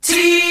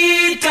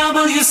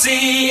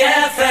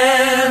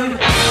TWCfm.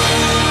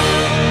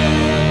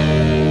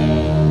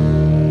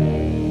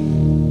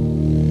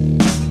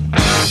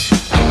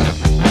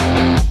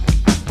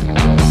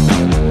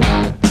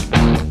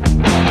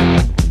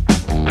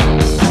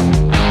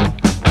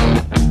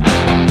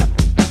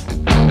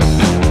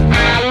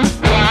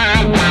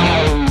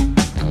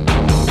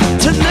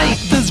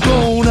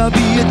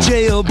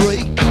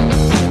 Jailbreak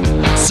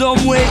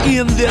somewhere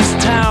in this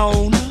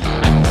town.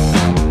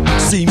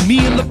 See,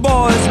 me and the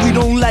boys, we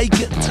don't like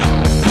it,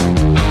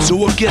 so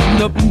we're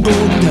getting up and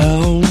going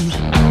down.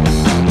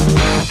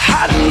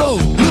 High and low,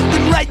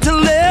 looking right to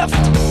left.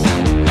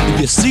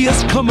 If you see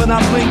us coming,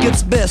 I think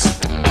it's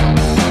best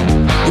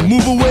to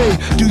move away.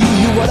 Do you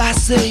hear what I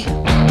say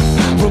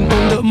from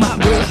under my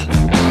breath?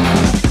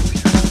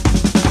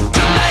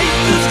 Tonight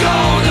there's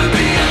gonna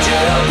be a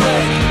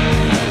jailbreak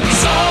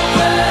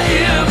somewhere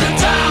in the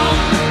town.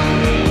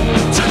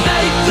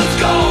 Tonight there's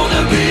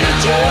gonna be a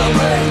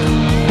jailbreak,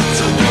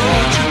 so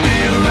won't you be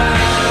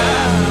around?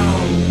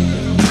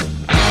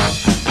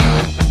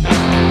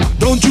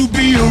 Don't you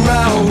be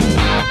around.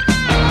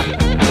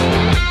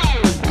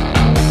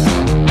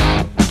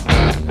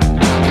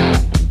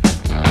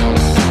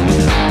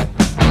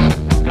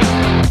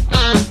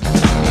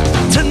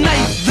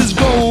 Tonight there's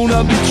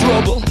gonna be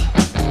trouble.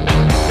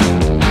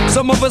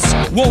 Some of us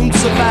won't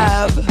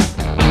survive.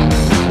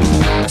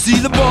 See,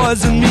 the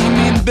boys and me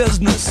mean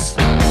business,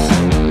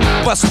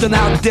 busting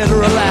out dead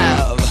or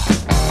alive.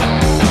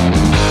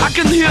 I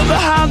can hear the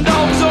hound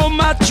dogs on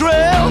my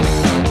trail.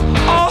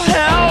 All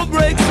hell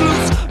breaks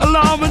loose,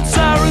 alarm and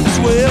sirens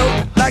wail.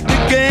 Like the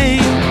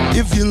game,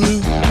 if you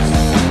lose,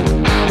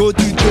 go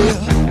to jail.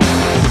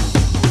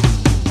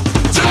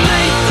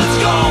 Tonight there's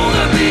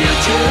gonna be a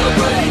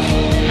jailbreak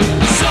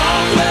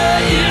somewhere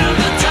in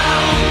the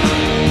town.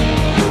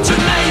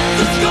 Tonight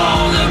there's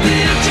gonna be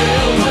a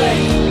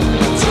jailbreak,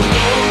 so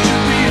won't you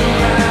be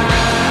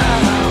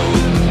around?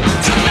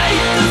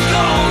 Tonight there's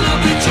gonna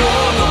be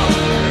trouble.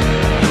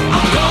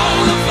 I'm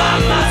gonna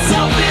find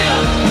myself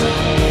in.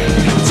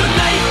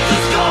 Tonight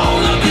there's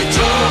gonna be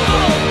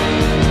trouble,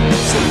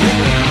 so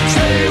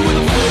stay with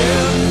a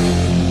friend.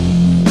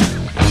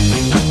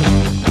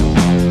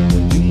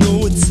 You know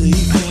it's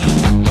safer.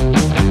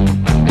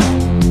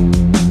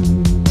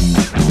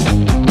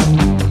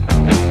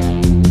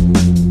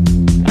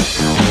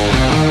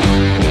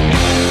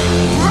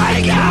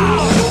 Break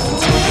out!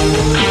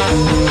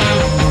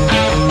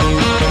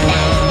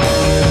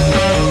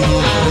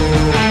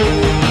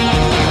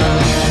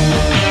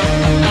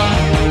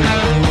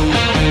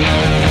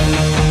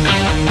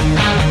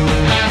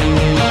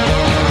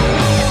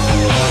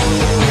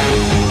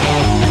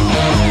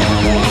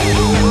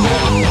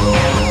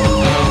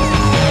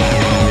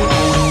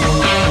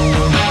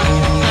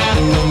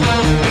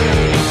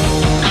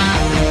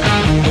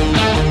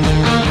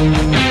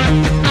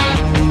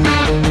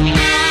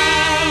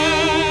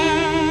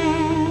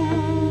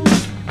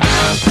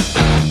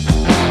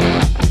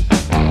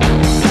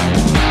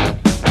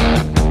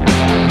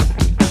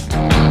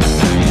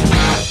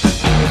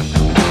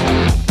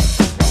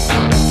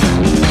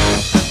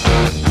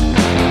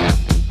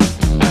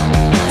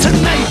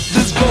 Tonight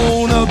there's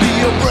gonna be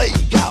a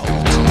breakout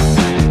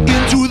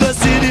into the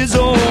city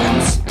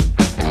zones.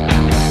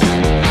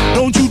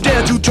 Don't you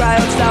dare to try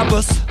and stop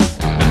us.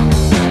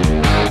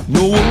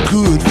 No one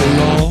could for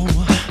long.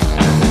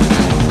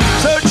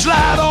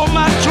 Searchlight on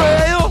my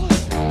trail.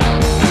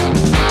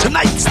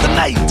 Tonight's the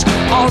night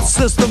all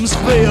systems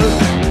fail.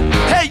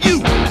 Hey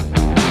you,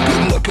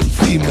 good-looking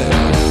female,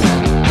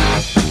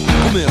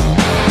 come here.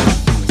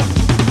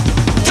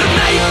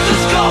 Tonight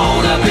there's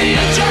gonna be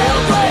a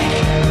jailbreak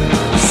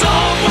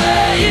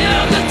somewhere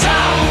in the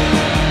town.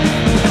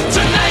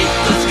 Tonight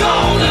there's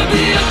gonna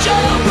be a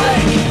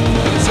jailbreak,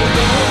 so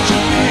don't you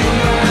be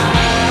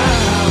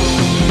around.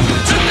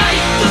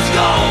 Tonight there's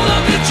gonna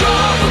be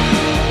trouble.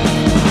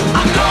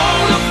 I'm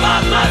gonna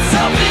find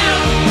myself in.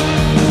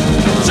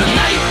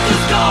 Tonight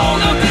there's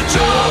gonna be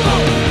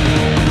trouble,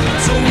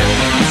 so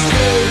won't you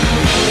stay?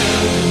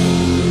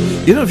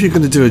 You know, if you're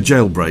going to do a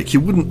jailbreak,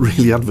 you wouldn't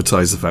really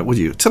advertise the fact, would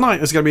you? Tonight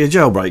there's going to be a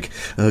jailbreak.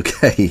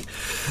 Okay.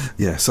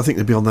 Yes, I think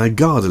they'd be on their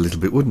guard a little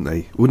bit, wouldn't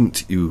they?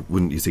 Wouldn't you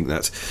think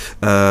that?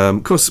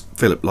 Of course,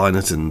 Philip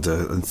Lynott and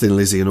Thin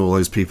Lizzy and all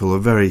those people are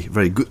very,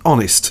 very good,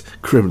 honest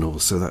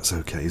criminals, so that's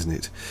okay, isn't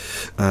it?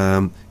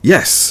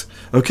 Yes.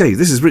 Okay,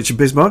 this is Richard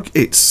Bismarck.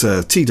 It's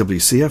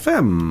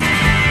TWCfm.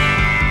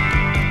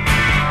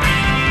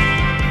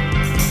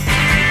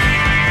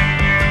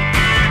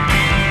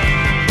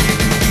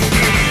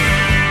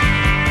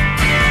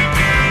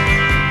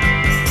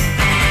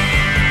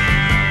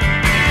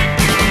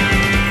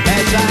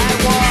 As I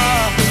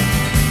walk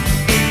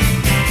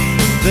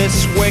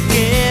this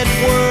wicked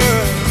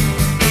world,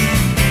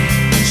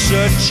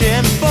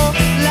 searching for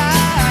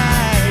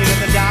light in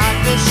the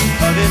darkness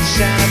of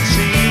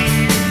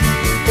insanity.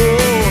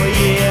 Oh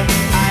yeah,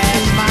 I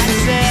ask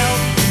myself,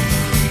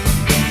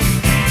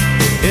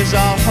 is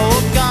all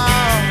hope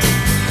gone?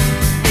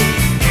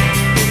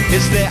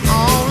 Is there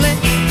only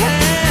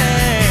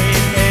pain,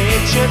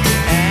 hatred,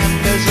 and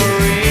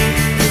misery?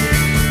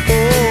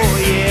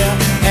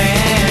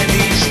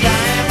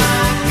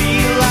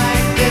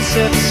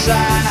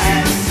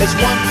 side. There's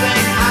one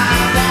thing I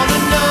wanna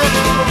know.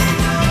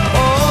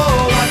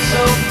 Oh, what's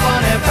so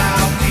funny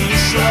about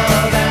peace,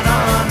 love, and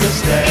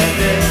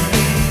understanding?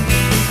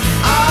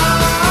 Oh,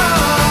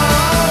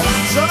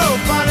 what's so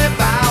funny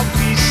about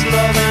peace,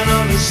 love, and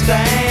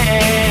understanding?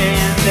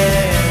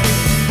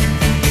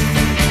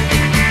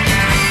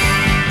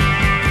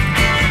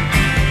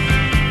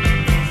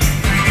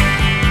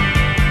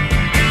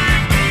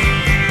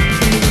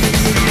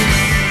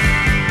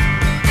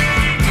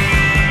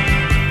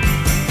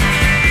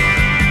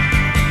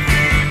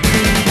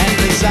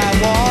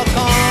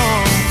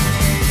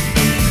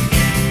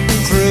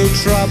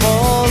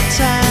 Troubled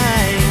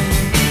time,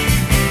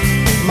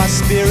 my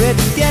spirit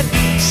gets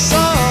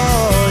so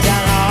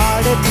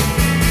downhearted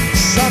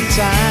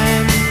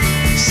sometimes.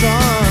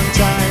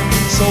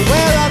 So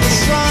where are the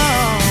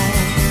strong?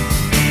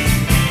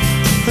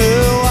 Who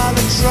are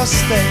the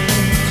trusting?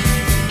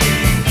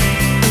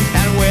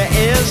 And where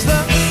is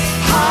the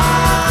harmony,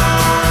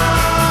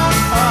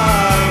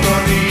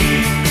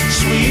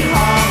 sweet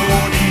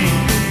harmony?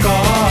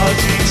 'Cause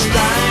each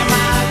time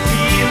I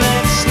feel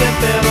it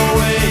slipping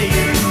away,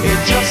 it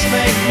just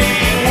makes me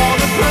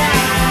wanna cry.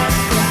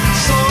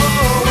 So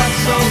what's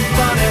so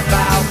funny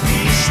about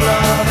peace,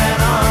 love,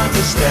 and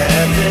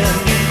understanding?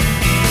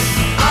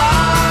 Oh,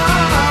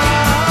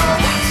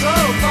 what's so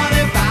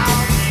funny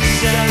about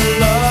peace and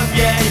love?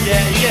 Yeah,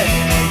 yeah, yeah,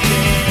 yeah.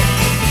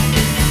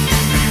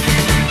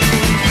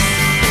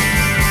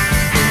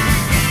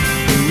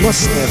 We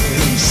must have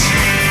peace,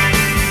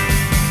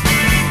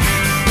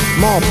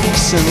 more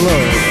peace and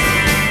love.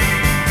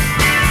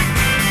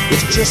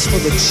 It's just for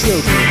the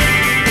children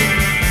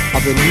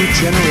of the new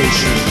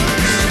generation.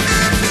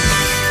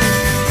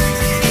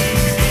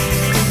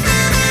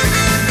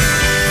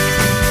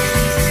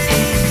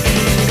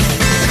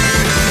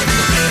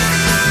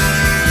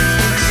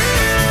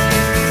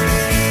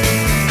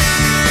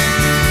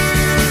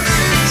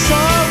 So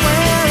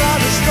where are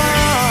the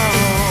strong?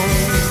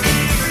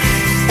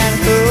 And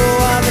who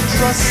are the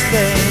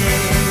trusting?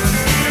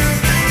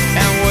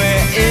 And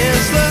where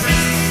is the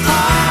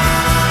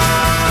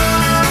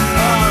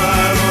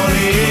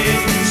harmony,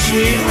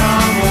 sweet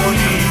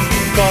harmony?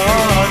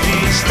 'Cause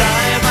each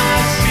time I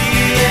see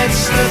it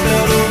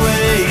slipping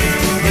away,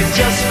 it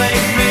just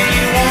makes me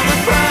wanna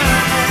cry.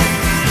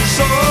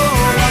 So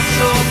what's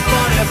so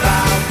funny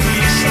about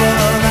peace,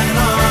 love, and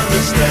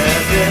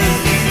understanding?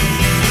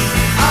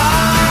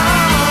 Oh,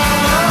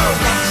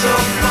 what's so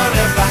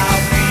funny about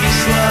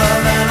peace,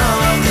 love, and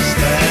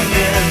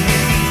understanding?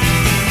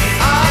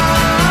 Oh,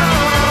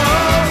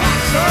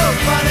 what's so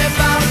funny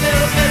about a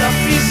little bit of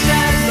peace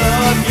and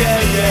love?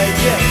 Yeah, yeah,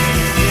 yeah.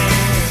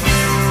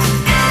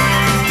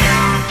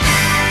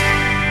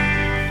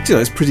 You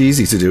know, it's pretty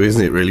easy to do,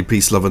 isn't it, really?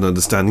 Peace, love and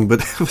understanding,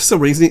 but for some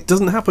reason it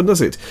doesn't happen, does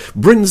it?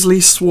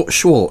 Brinsley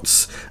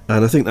Schwartz,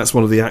 and I think that's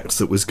one of the acts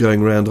that was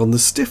going around on the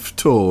Stiff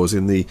tours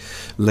in the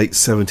late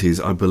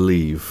 70s, I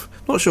believe.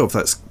 Not sure if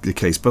that's the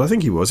case, but I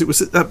think he was. It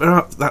was at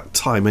that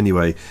time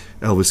anyway.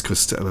 Elvis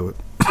Costello.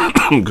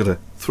 I've got a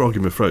frog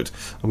in my throat.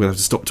 I'm going to have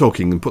to stop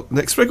talking and put the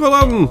next record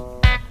on.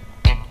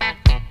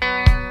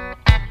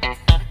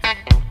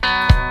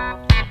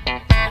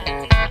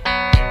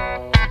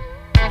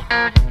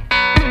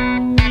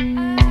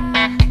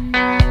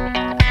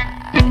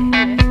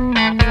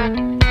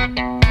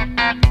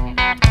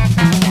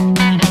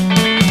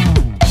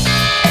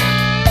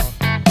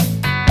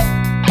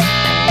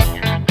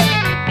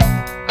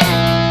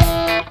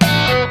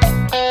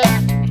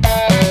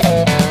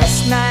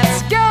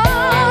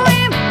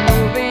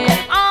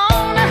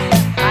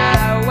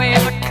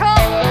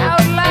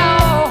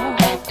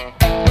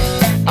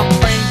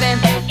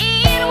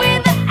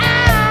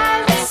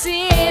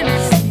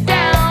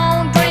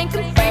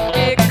 Drinking free.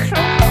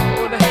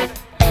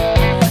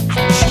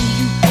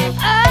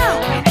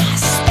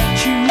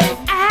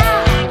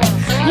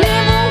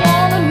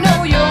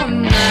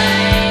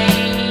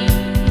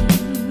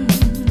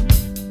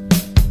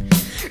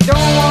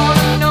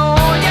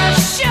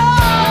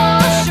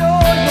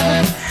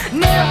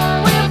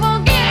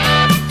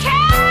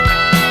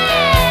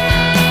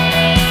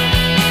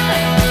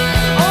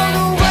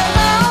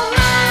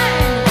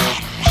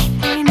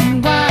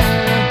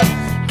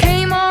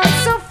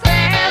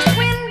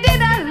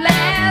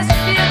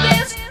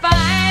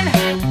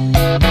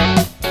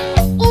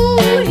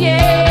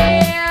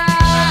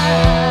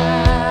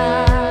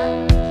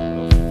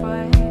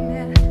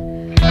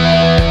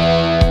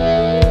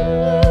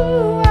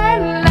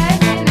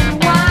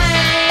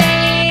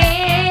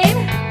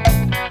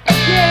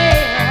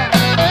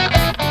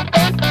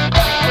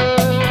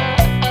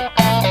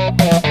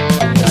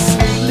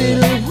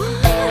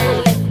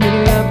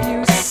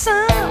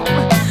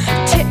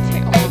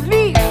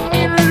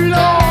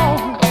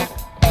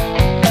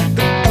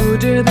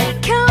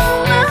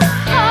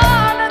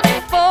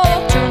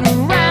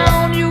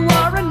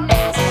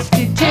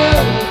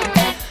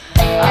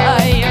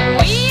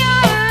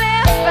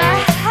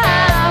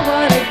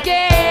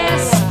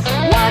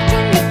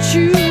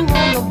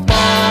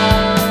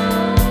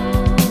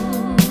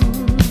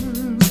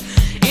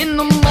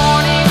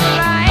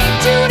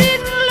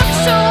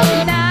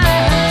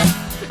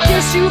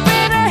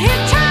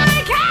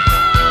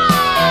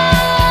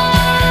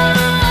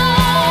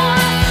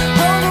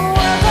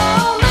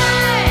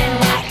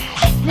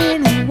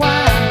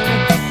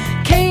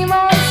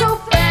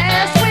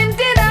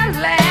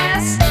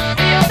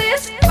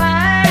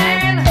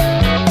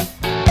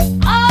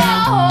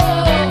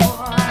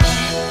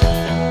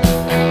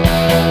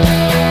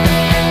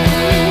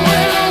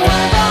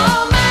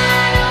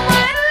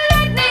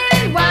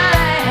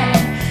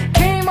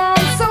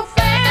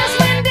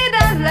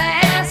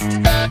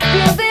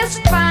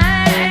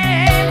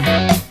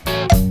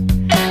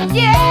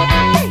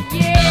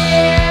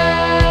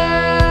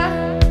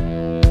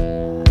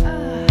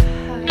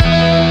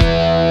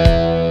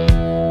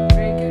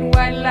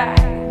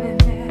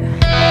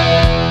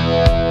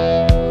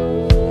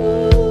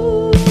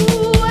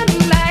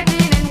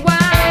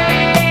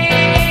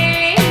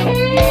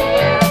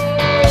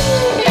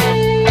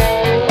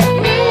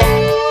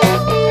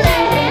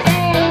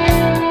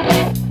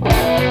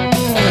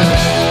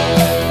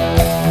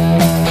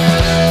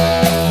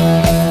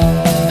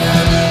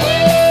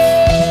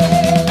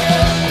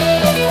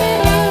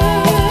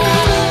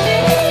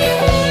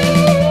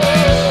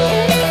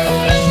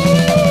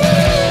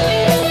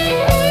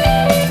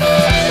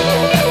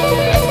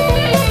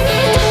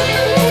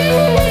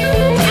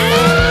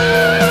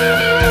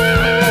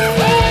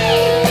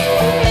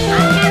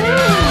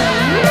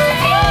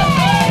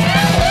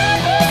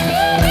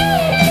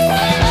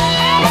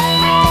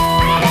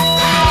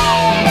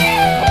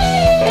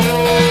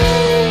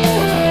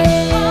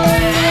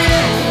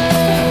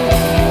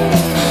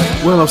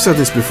 I've said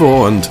this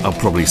before, and I'll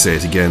probably say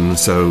it again,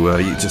 so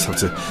you just have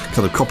to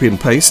kind of copy and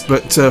paste,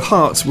 but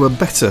Hearts were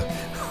better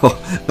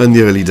in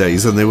the early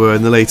days than they were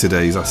in the later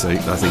days, I think.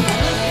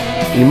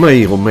 You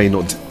may or may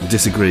not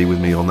disagree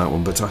with me on that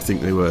one, but I think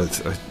they were... I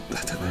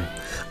don't know.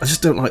 I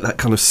just don't like that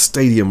kind of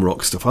stadium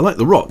rock stuff. I like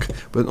the rock,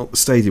 but not the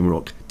stadium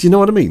rock. Do you know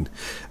what I mean?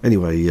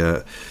 Anyway,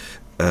 we're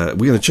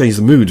going to change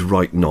the mood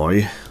right now.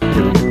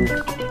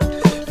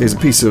 Here's a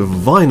piece of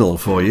vinyl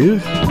for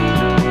you.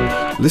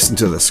 Listen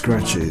to the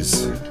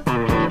scratches.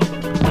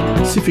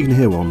 See if you can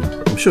hear one.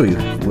 I'm sure you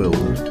will.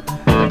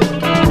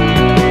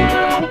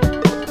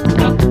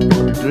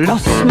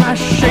 Lost my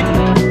shape,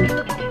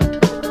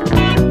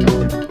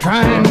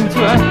 trying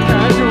to act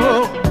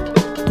casual,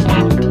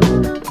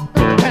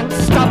 can't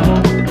stop.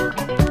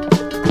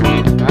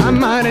 I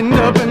might end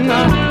up in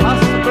the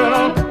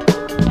hospital,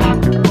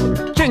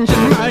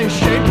 changing my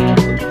shape.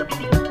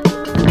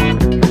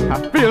 I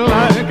feel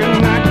like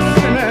an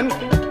accident.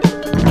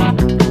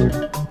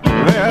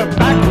 They're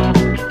back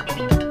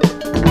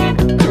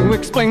to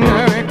explain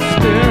their experience.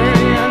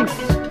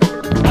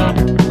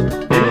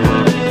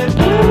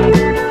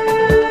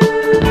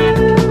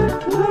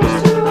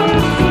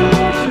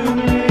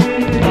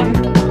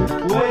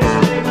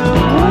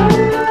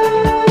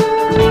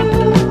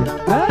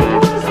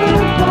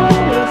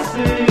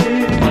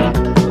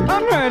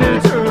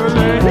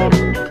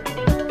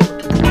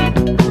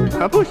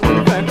 I push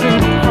the facts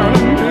in front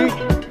of me.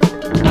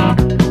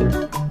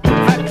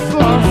 Facts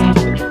lost.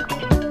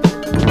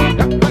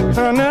 Facts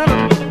are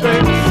never they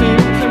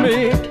seem to me.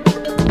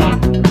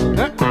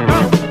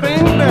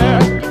 Nothing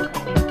there.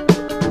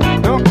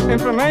 No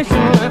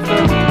information left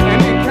of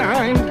any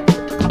kind.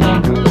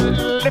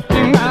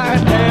 Lifting my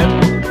head.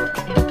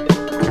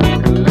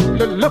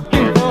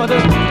 Looking for the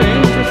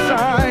danger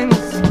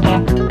signs.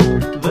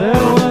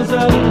 There was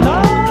a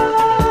light.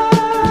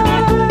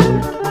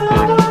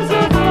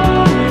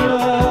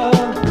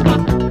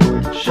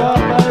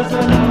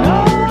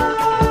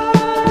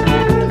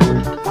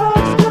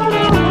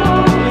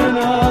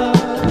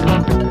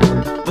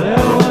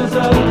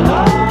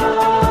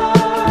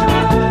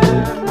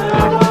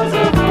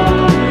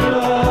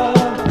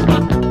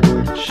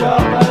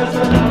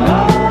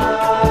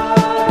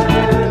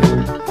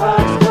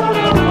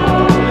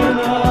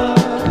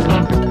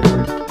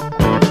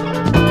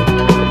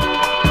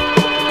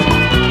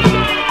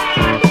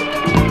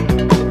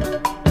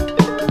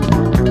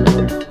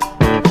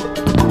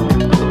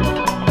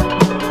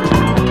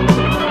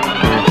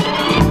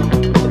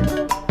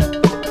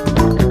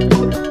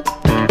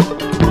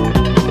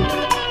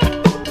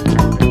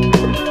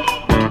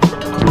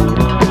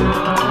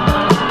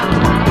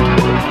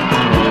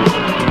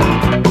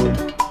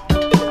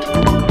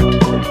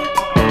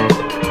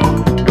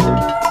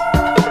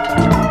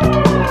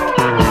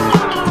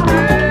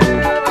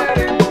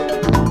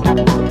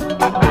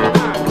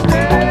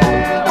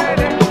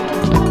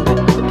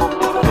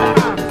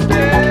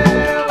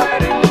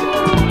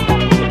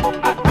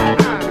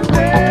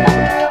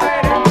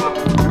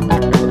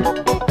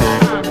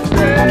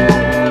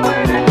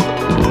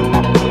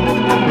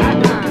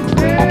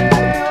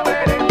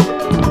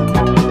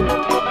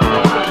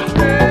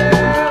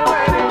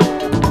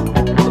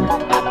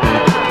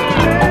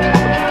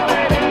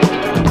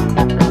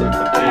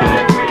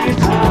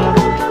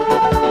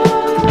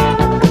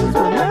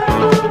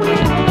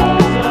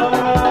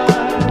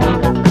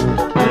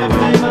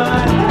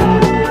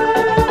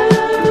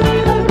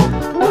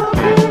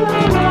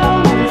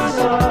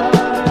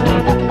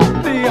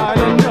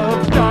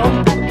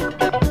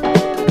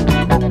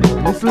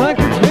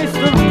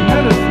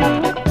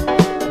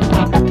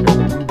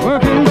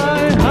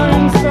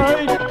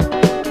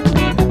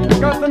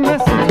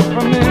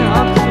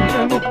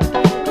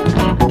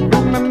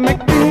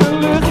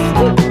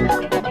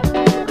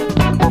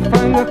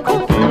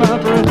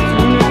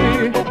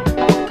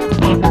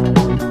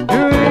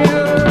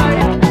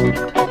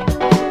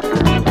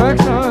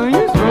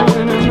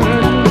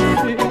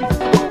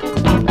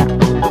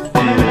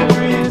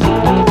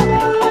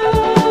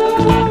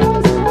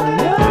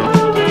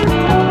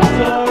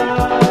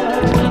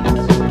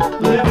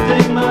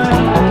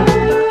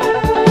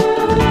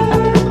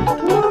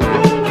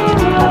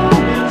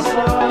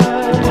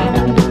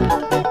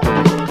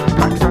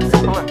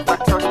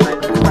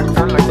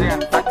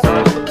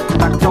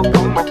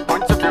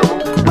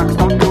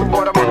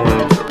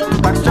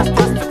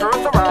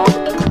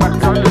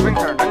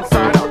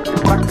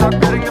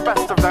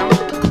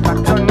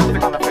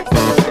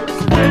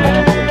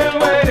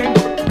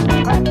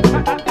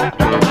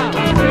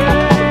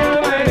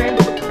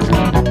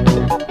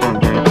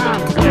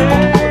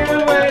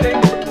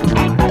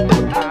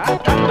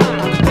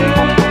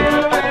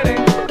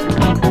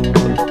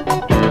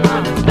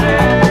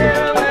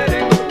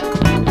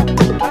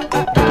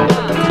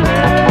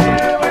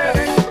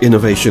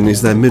 Innovation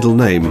is their middle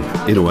name,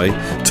 in a way.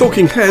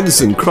 Talking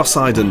Heads and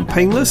Cross-Eyed and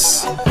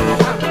Painless.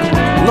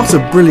 Not a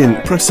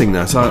brilliant pressing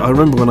that. I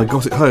remember when I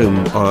got it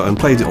home and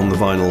played it on the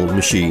vinyl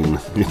machine.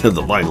 You know,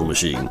 the vinyl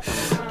machine.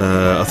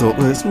 I thought,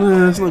 well, it's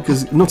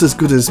not as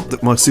good as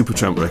my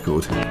Supertramp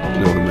record. You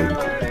know what I mean?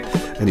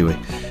 Anyway,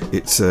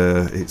 it's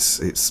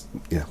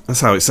yeah,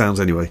 that's how it sounds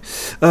anyway.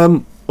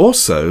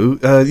 Also,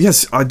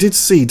 yes, I did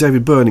see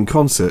David Byrne in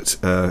concert,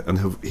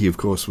 and he, of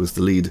course, was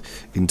the lead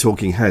in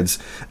Talking Heads,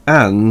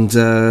 and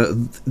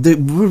they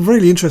were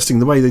really interesting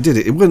the way they did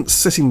it. It weren't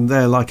sitting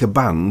there like a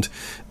band,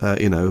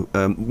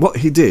 what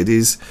he did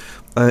is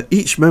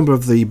each member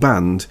of the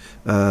band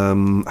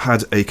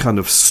had a kind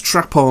of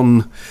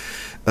strap-on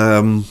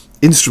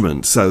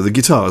instrument. So the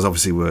guitars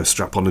obviously were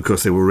strap-on, of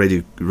course they were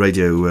radio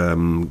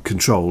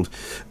controlled,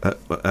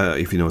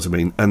 if you know what I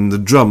mean, and the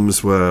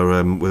drums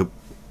were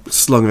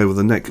slung over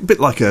the neck, a bit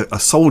like a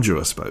soldier,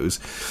 I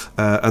suppose,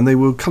 and they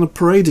were kind of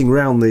parading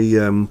round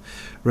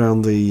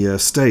the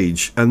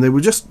stage, and they were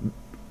just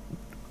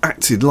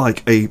acted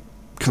like a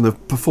kind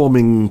of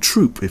performing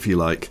troupe, if you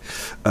like,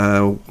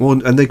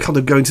 and they kind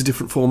of go into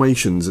different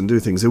formations and do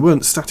things. They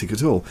weren't static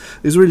at all.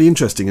 It was really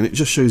interesting, and it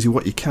just shows you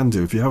what you can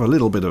do if you have a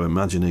little bit of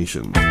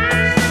imagination.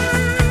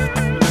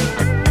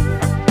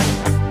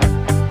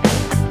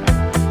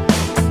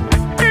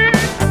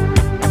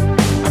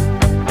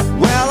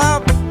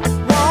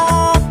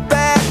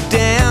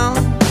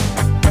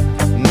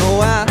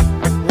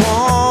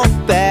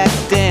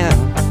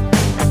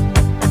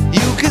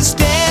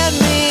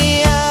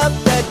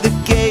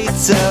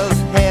 Of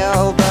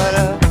hell, but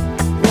I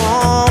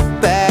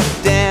won't back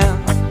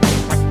down.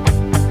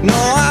 No,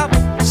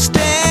 I'll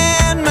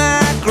stand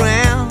my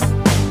ground,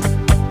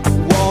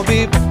 won't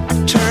be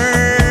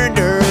turned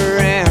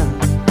around,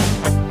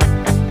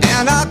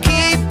 and I'll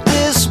keep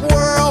this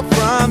world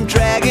from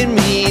dragging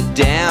me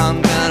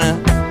down.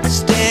 Gonna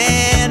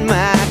stand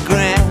my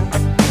ground,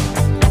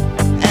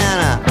 and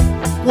I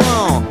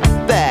won't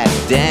back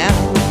down.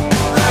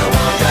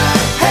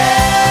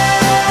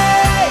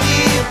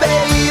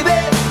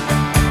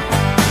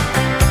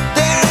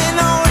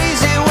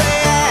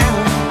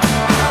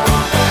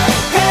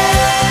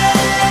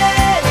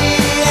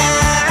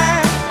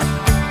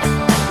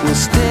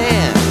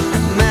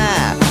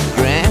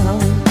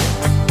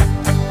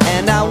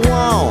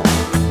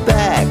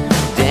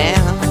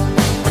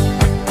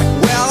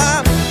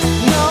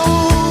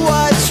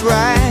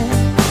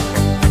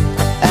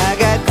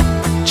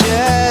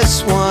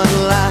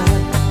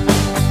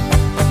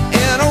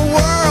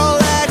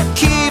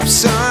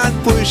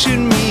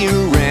 Pushing me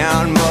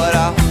around, but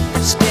I'll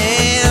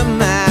stand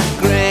my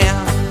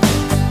ground,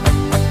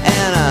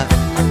 and I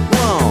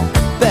won't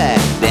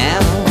back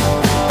down.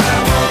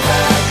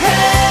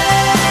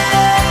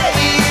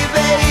 Hey,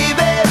 baby,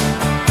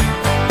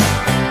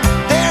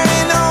 there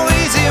ain't no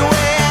easy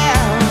way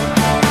out.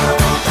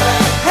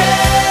 Hey,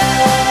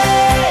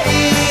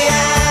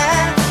 I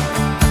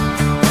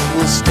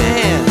will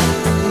stand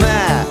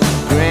my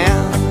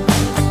ground,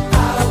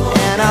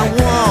 and I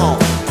won't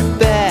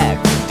back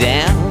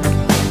down.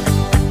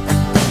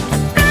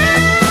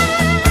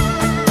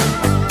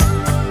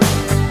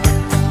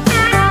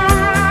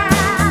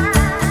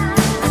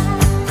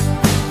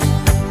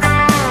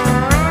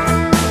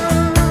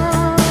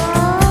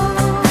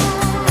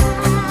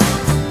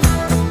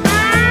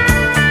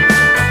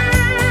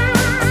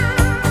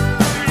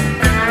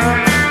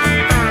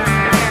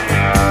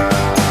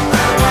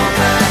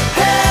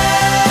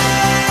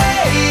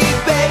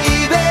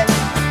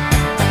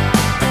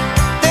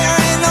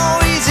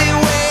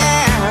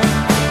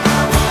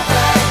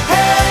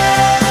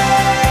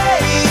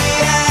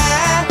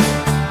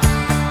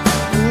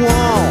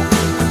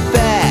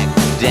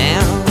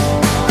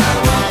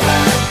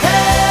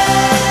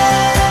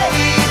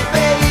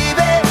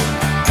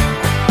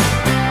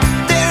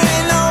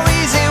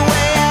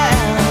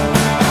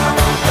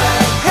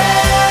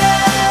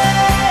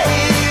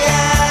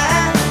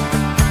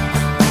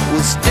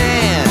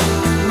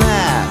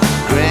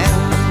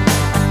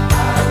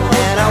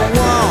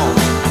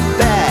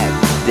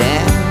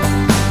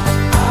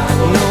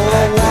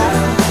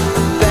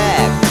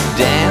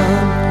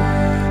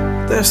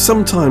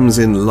 Sometimes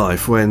in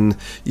life when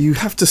you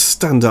have to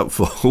stand up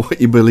for what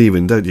you believe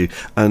in, don't you,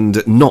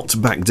 and not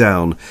back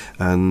down,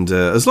 and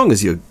as long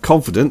as you're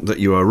confident that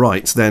you are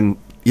right, then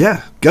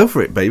yeah, go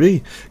for it,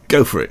 baby,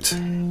 go for it. I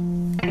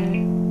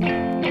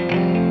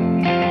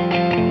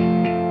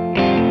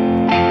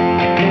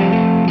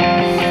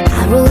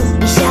wrote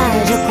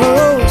beside your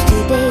clothes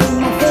today,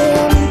 my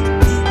friend.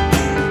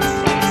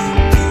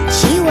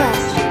 She was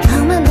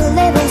humming a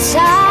little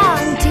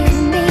song to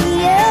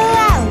me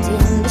out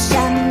in the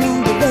sun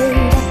and the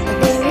road at the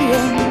very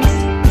end.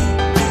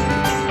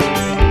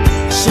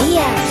 She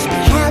asked me,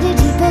 how did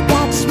you put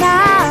that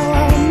smile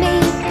on me?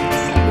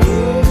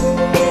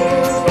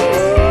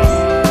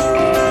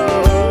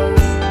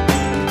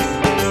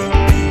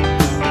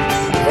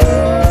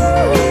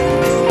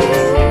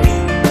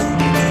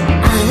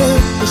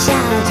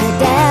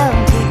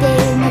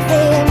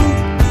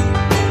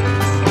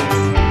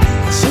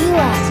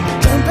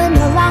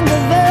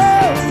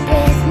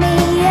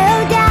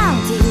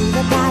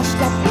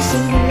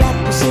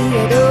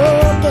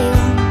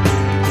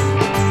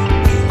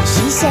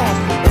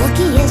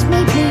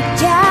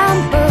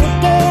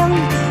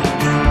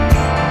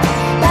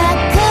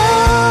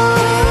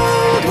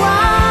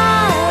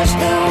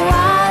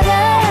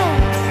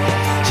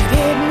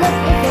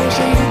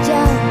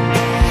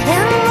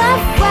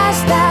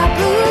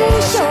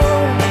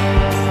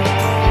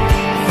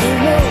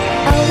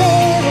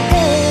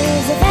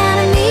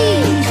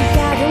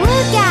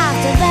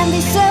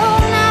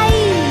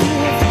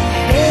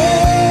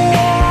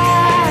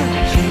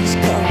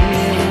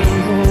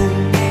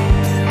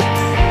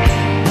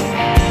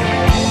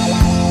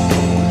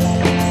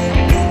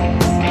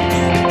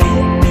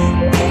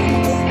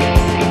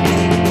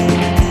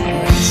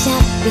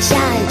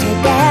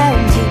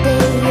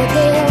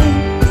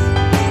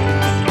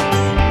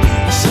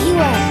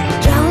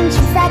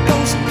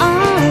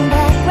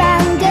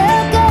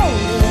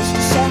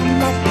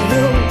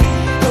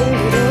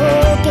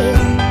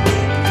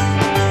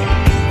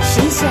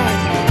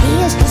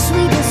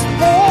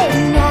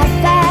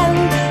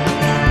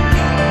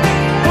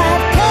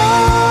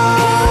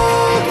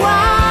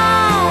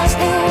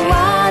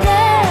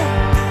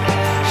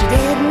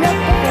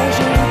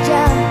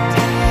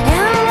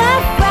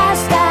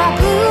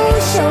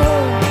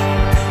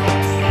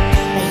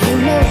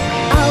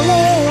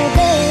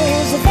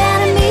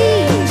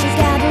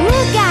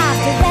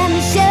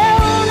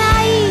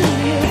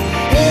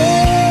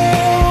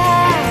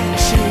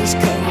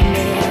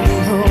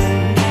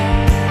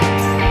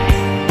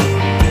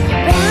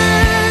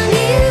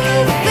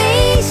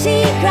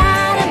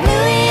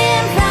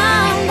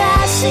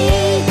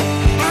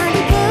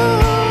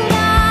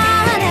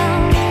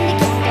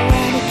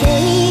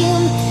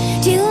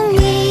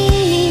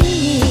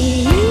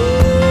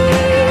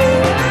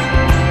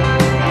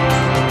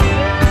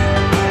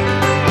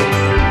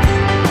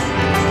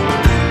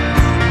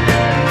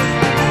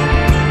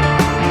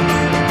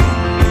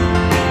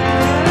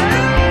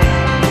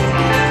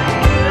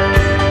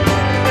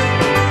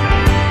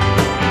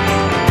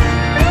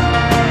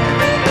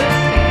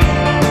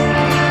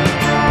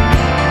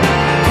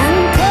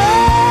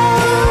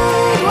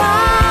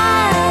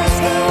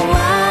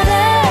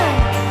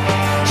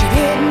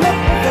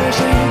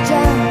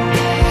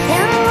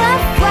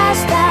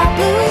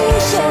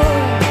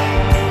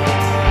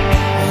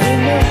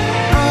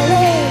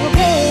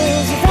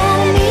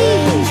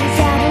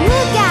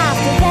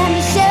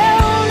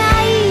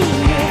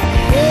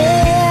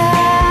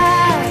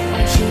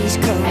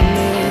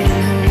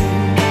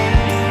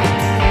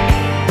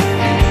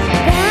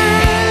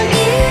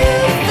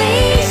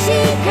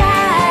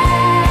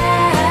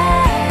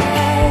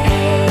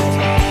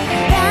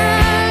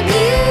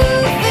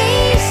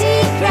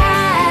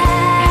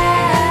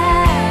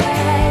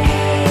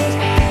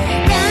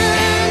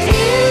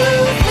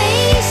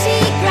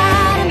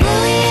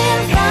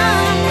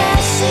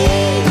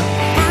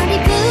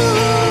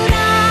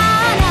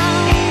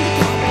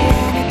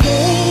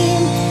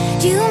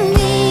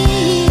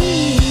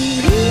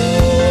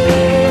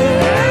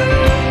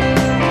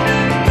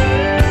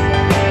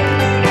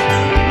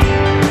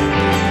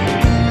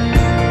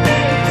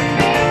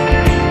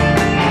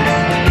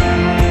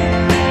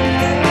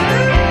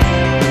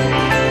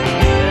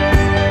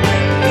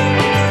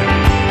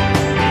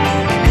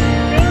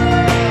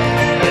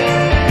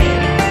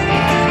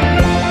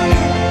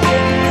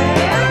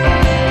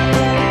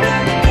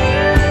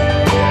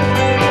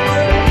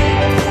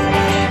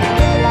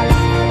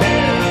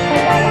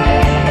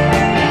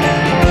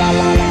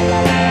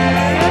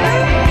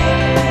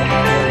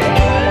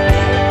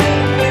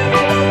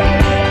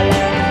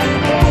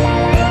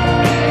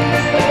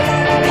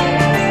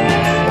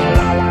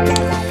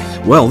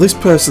 Well, this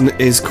person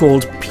is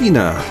called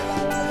Pina,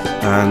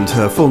 and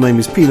her full name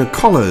is Pina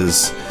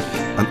Collars,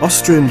 an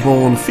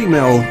Austrian-born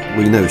female,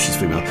 we know she's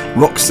female,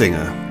 rock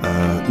singer,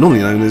 normally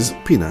known as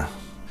Pina.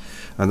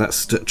 And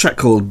that's a track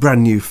called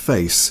Brand New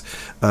Face.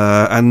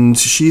 And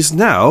she's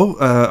now,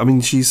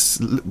 she's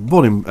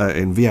born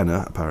in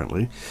Vienna,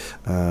 apparently.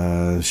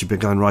 She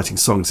began writing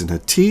songs in her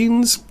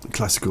teens,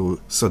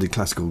 studied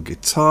classical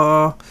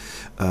guitar,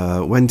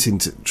 tried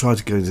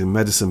to go into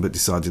medicine but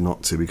decided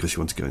not to because she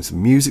wanted to go into the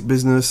music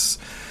business.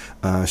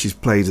 She's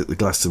played at the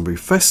Glastonbury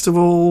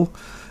Festival.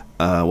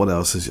 What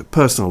else is your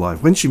personal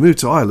life? When she moved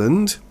to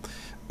Ireland,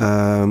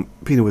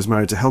 Pina was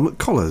married to Helmut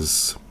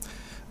Collars,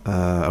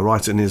 a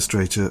writer and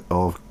illustrator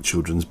of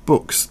children's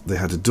books. They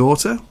had a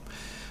daughter,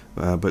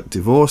 but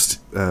divorced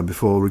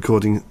before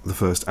recording the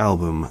first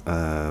album,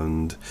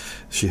 and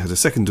she had a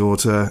second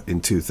daughter in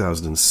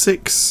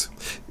 2006,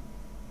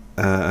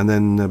 and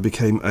then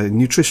became a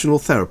nutritional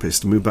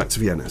therapist and moved back to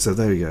Vienna. So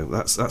there you go,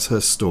 that's her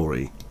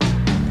story.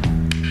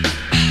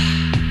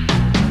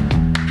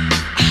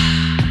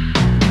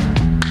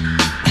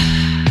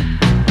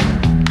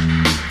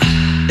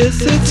 It's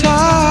the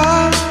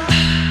time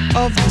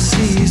of the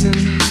season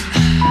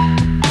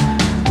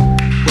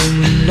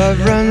when love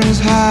runs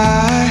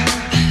high.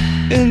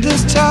 In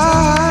this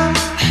time,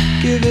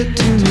 give it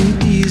to me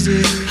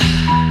easy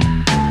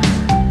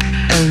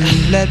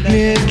and let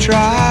me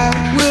try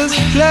with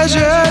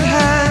pleasured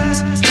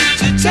hands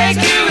to take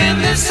you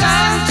in the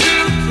sun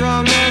to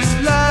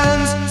promised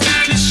lands,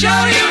 to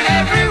show you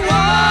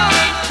everyone.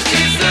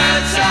 It's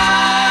the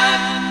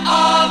time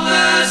of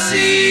the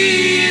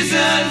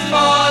season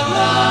for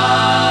loving.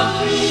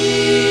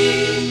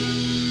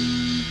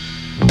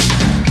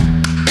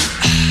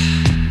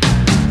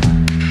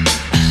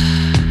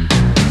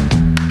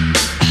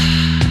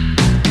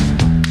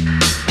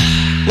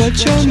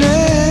 What's your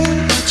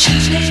name?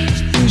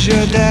 Who's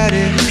your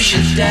daddy?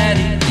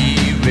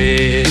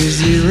 Is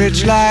he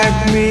rich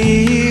like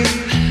me?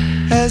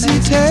 Has he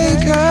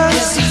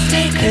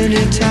taken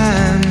any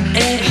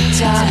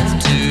time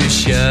to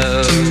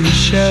show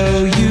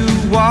you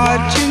what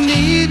you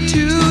need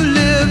to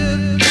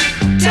live?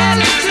 Tell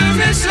it to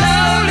me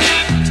slowly,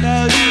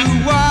 tell you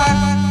why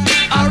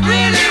I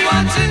really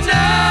want to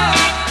know.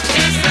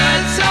 It's the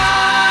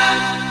time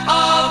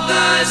of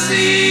the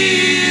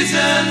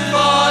season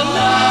for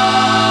loving.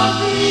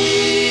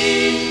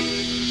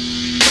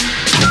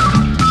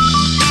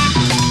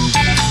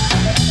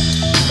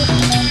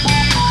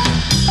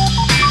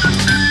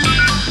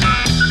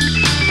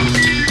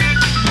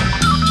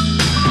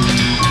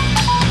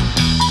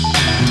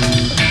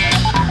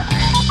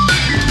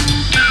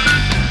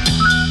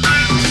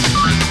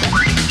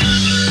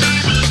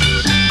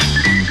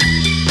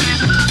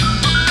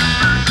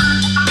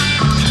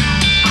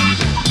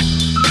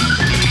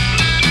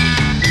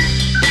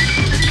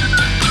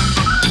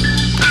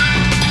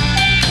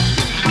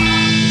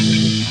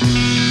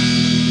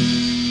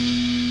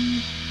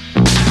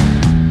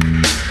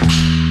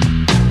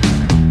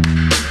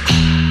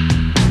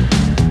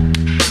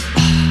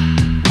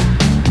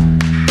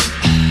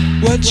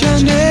 What's your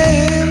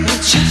name?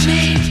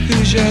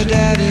 Who's your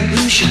daddy?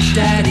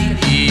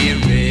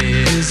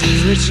 Is he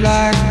rich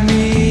like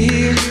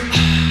me?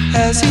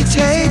 Has he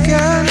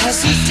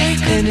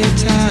taken any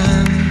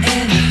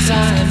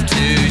time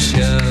to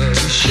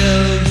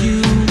show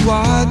you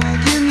what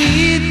you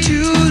need to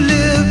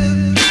live?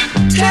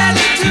 Tell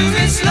it to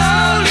me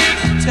slowly,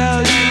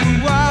 tell you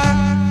why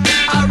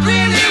I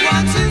really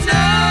want to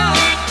know.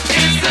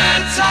 It's the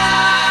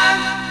time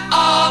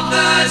of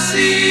the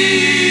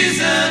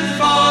season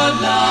for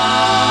loving.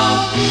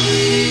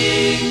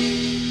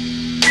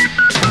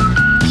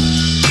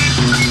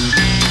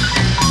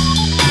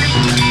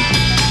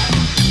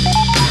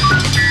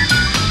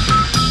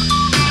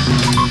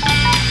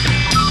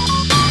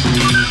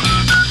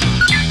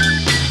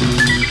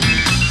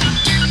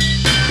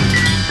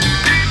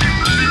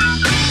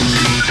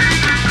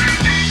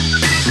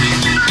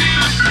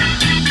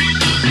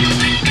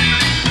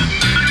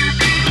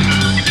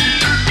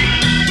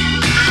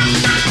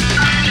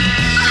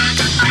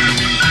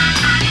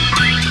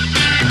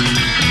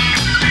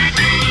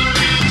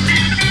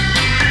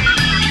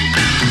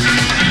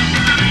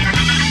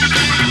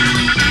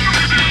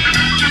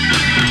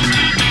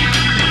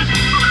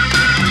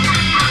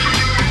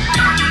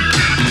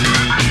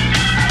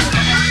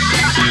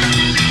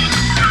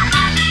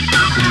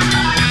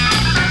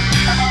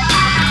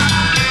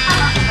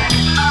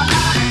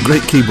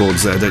 Great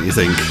keyboards there, don't you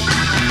think?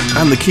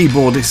 And the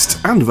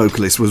keyboardist and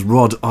vocalist was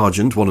Rod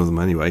Argent, one of them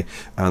anyway,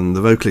 and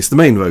the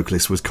main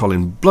vocalist was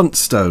Colin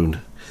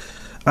Bluntstone.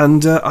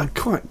 And I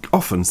quite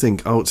often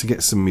think I ought to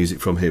get some music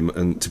from him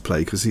and to play,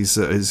 because he's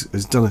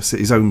done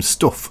his own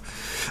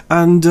stuff.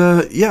 And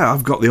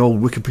I've got the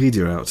old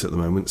Wikipedia out at the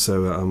moment,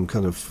 so I'm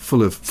kind of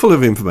full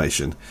of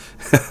information.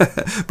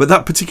 But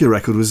that particular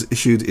record was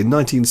issued in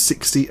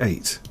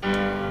 1968.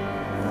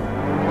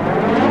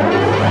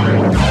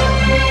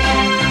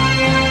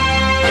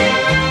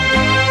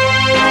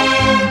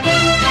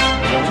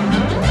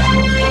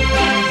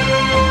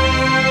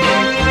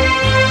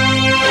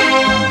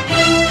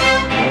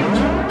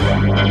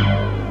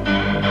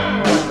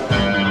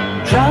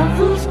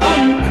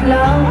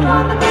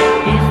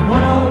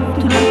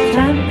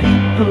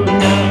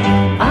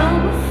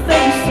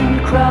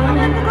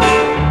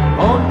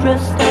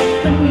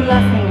 and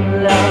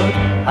laughing loud.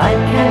 I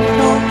can't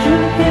talk to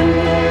him,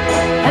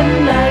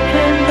 and I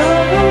can't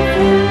love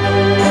him.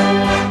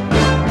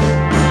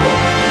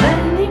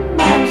 Many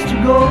miles to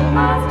go.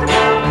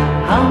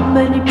 How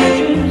many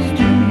bridges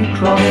do you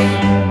cross?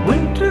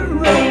 Winter,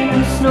 rain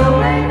and snow,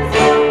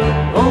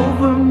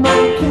 over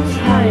mountains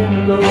high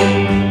and low.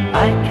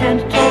 I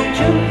can't talk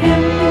to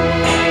him,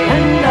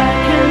 and I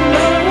can't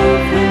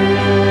love him.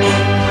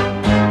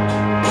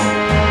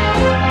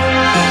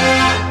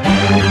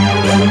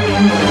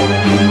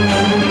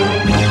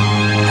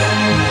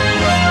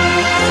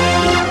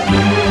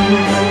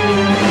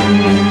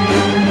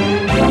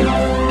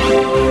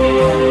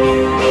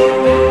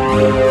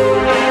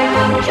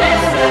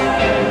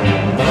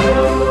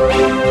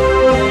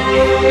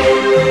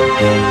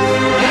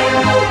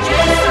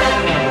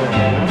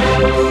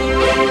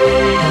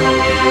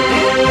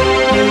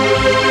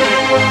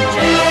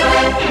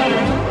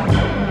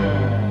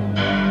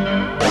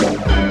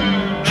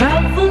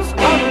 Travels on a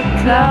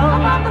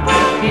cloud,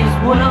 he's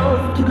one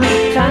of the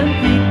good time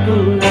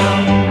people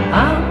now.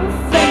 I'm a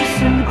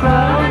face in the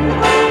crowd,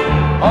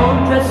 all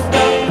dressed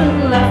up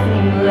and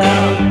laughing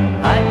loud.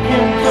 I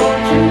can't talk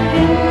to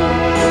him,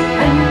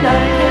 and I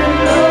can't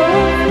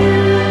love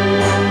him.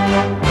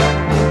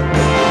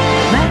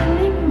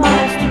 Many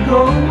miles to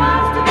go,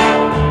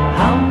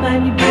 how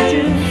many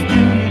bridges do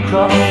you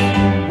cross?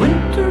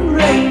 Winter,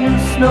 rain and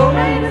snow,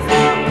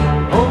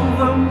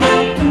 over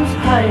mountains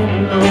high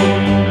and low.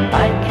 I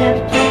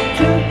can't talk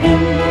to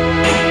him,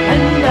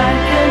 and I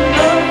can't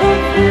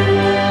love him.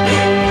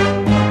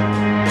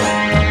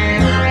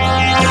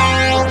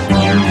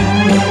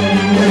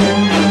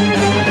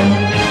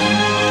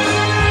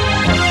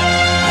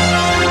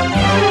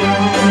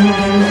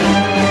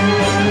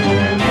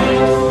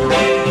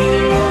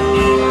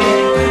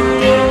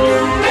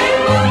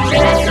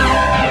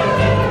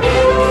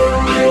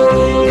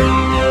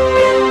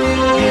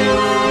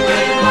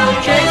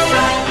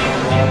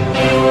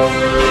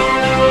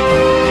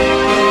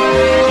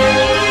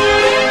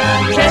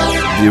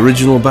 The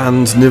original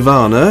band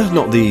Nirvana,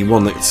 not the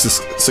one that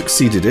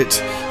succeeded it,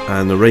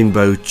 and the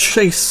Rainbow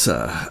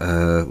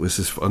Chaser was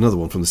just another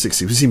one from the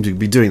 60s. We seem to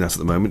be doing that at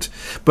the moment,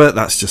 but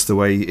that's just the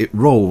way it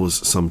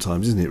rolls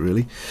sometimes, isn't it,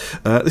 really?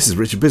 This is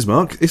Richard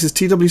Bismarck. This is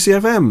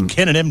TWCfm.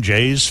 Ken and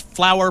MJ's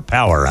Flower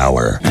Power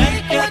Hour.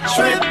 Take a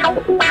trip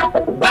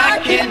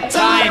back in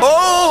time.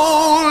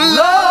 Oh,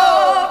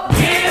 Lord,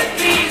 give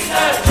me a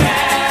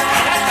chance.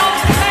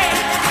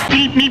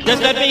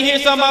 Just let me hear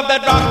some of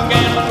that rock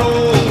and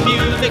roll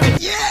music.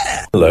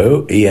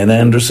 Hello, Ian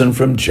Anderson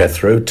from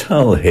Jethro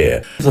Tull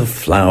here. The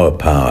Flower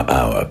Power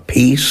Hour.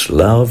 Peace,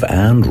 love,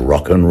 and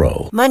rock and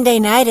roll. Monday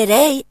night at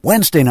 8.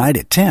 Wednesday night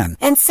at 10.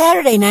 And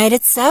Saturday night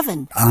at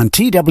 7. On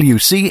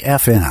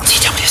TWCfm.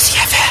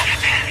 TWCfm.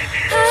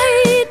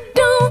 I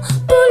don't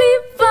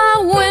believe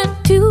I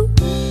went too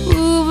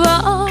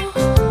far.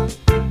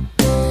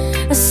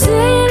 I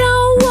said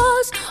I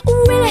was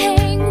willing.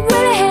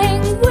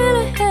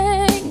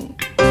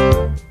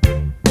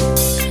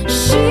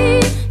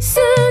 She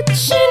said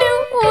she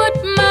knew what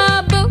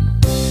my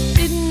books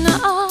did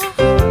not.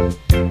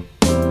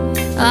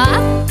 I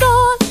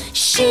thought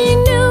she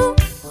knew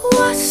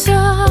what's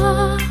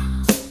up.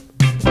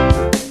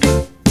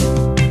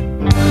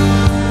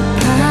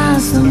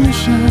 Past the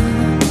mission,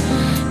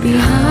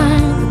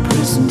 behind the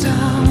prison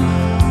door.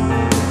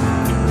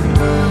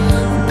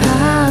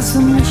 Past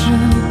the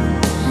mission,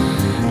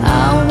 I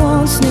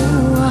once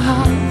knew a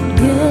hot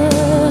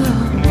girl.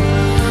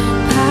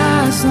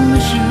 Past the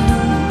mission,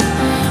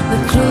 the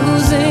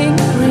closing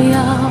every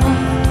hour.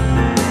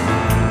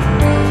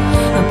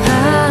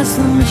 Past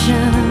the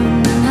mission,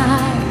 I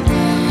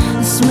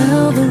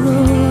smell the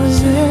roses.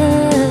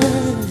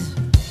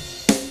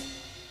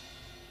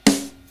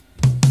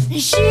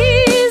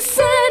 She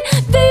said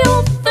they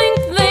all think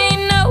they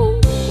know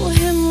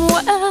him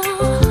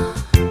well.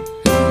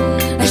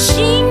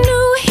 She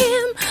knew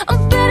him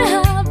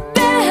better.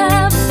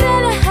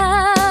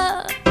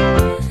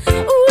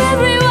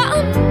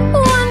 Everyone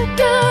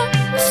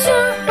wonders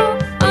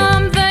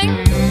something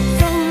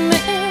from me.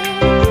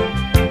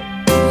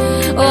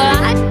 Well,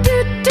 I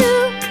did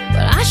too,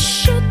 but I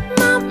shut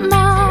my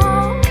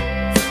mouth.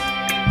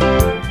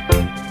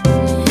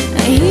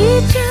 He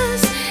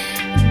just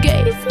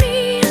gave me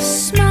a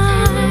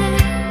smile.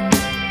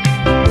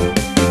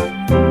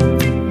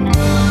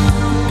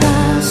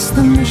 Past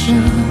the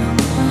mission,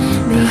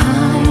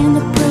 behind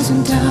the prison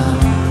door.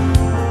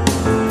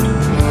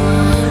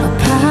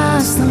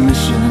 Past the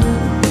mission,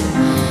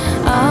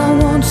 I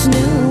once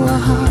knew a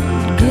hot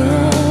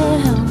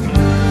girl.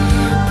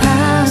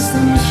 Past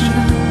the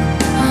mission,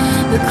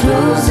 the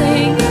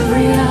closing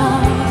every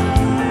hour.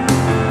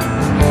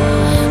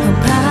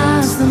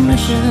 Past the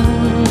mission,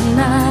 I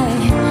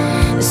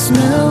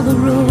smell the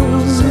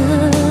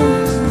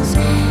roses.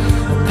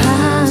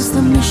 Past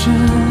the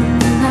mission,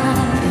 I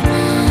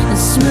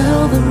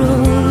smell the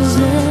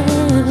roses.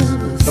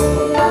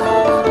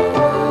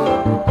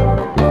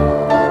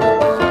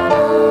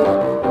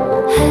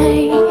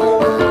 Hey,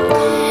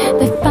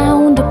 they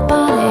found a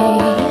body,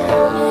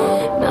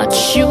 not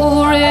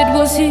sure it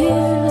was his.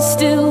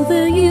 still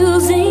they're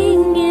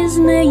using his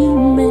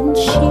name and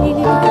she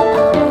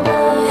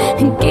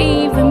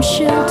gave him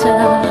shelter.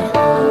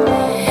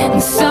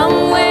 And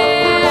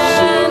somewhere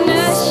in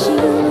the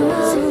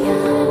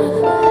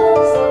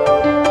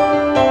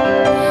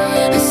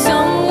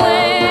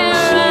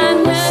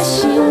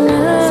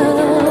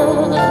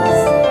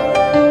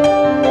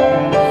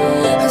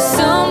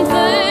some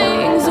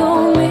things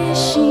only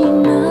she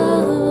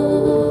knows.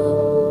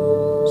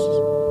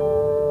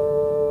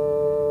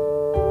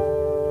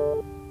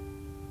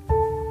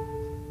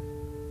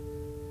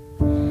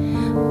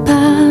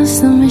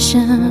 Past the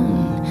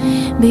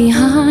mission,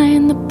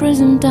 behind the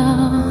prison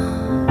door.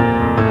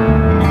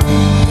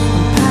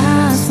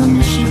 Past the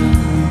mission,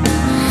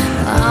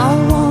 I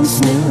once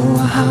knew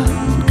a hot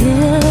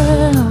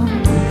girl.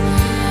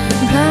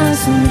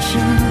 Past the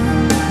mission,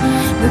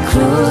 they're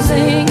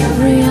closing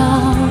every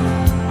hour.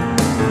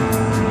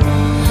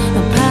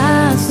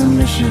 Past the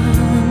mission,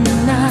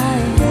 I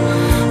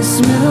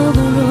smell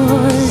the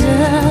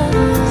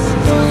roses.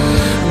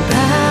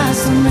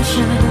 Past the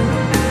mission,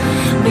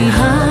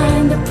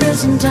 behind the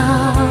prison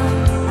door.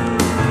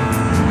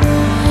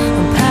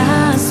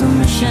 Past the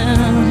mission,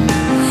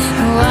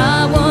 oh,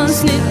 I once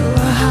knew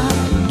a hot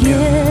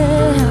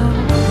girl.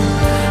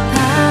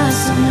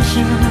 Past the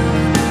mission,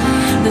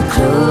 they're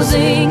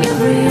closing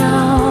every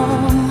hour.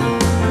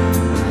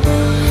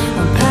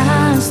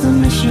 Past the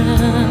mission,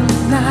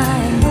 I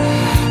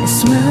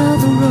smell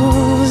the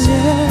roses.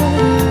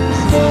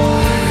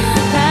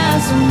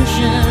 Past the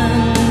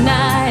mission, I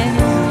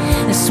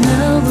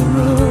smell the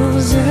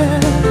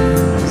roses.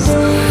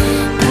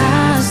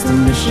 Past the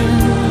mission,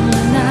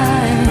 I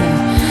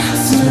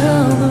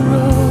smell the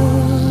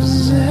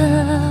roses.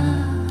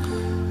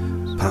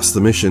 Past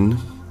the Mission.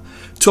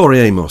 Tori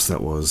Amos,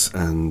 that was,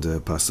 and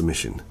Past the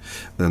Mission.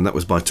 And that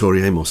was by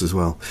Tori Amos as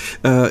well.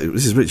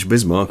 This is Richard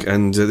Bismarck,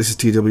 and this is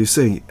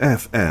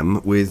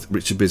TWCfm with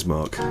Richard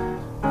Bismarck.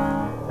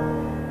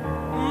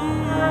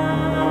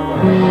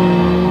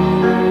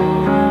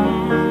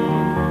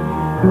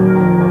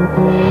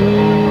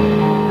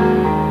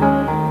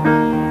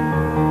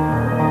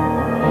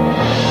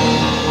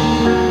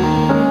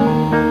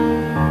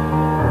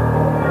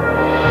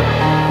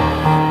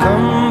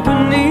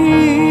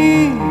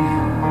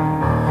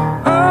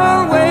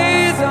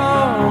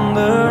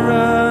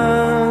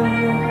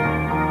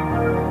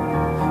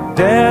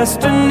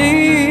 Destiny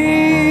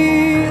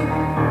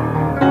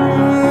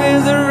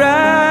is a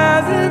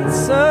rising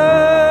sun.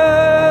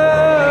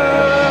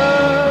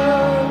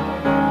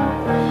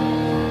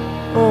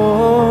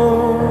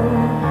 Oh,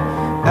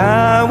 I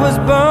was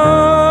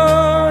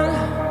born,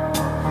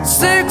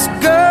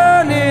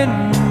 6-gun in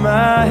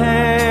my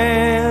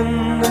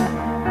hand.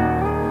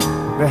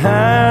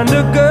 Behind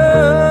a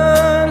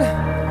gun,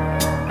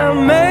 I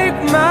make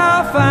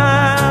my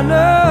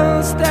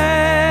final stand.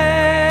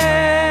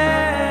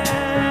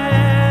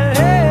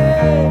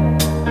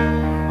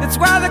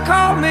 Why they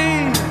call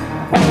me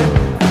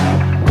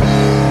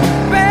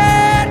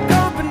bad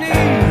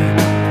company,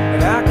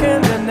 but I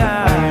can't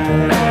deny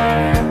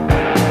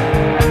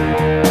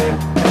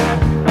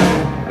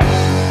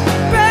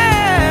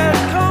bad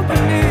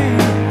company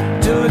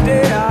till the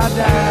day I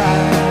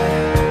die.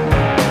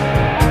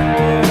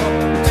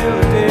 Till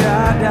the day I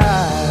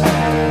die.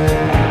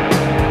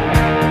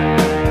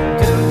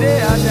 Till the day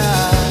I die.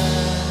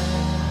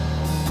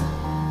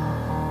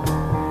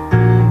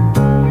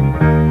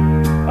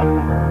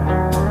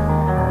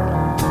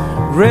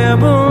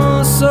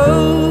 Rebel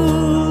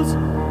souls,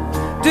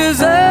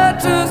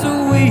 deserters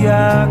we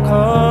are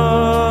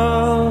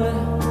called.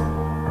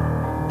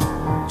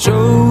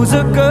 Chose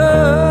a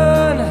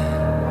gun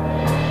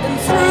and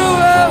threw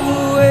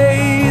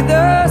away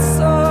the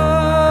sword.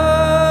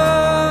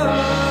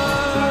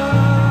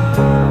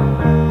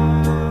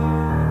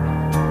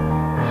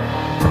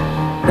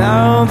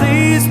 Now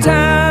these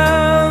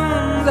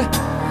towns,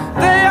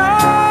 they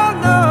all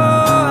know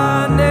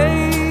our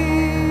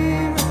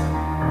name.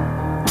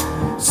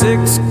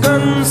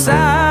 6-gun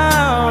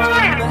sound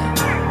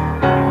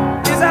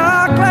is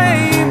our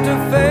claim to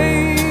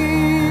fame.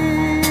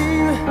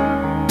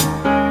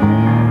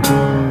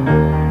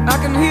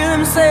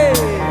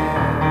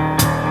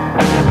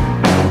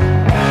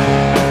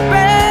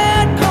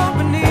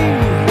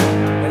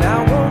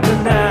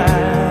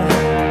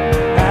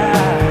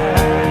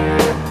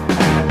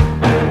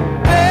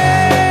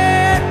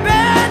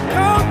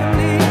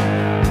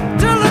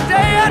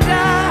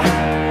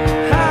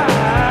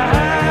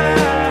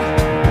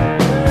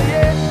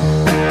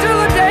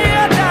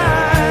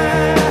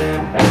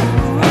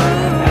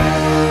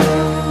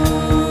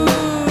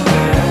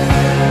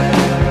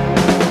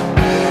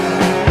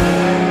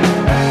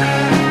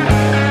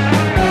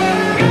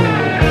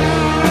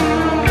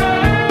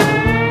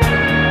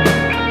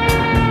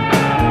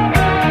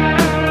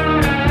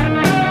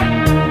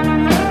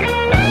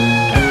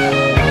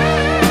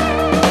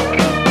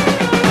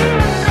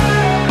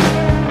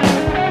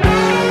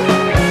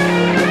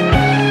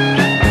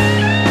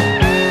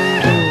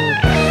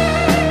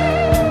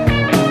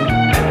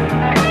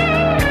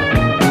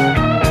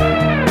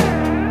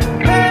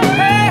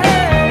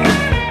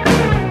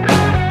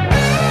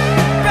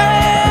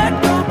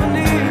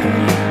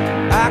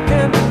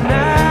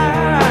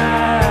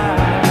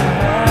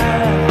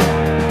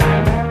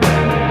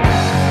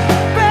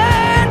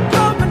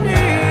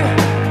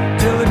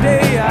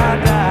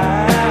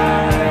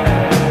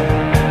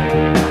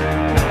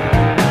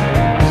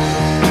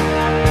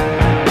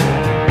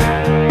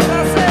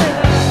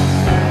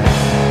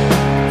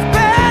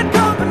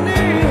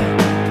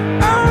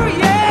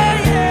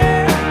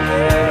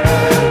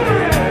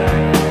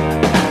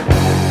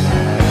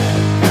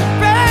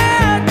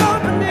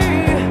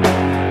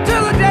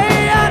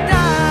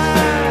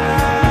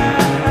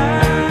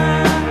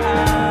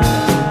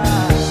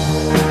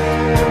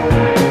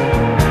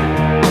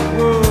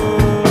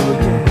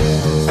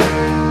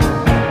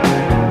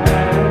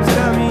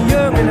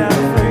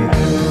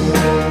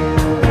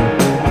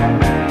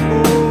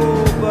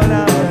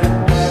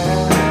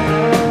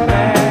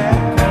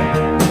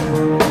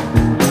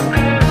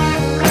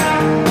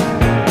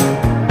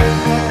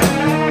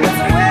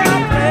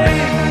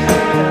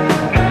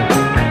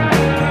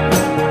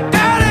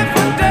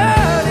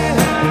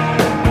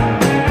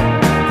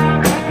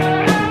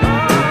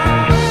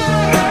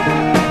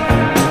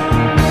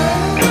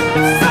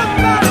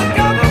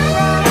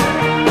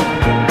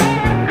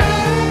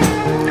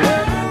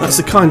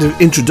 that's the kind of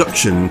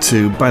introduction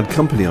to Bad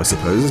Company, I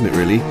suppose, isn't it?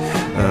 Really,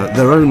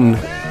 their own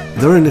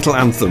little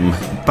anthem,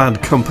 Bad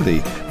Company,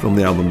 from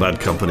the album Bad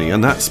Company,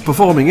 and that's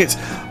performing it,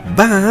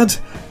 Bad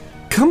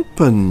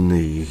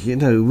Company. You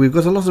know, we've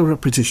got a lot of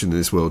repetition in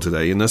this world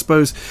today, and I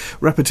suppose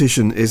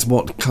repetition is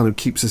what kind of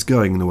keeps us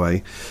going in a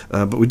way.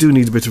 But we do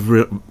need a bit of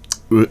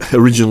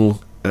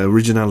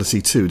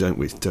originality too, don't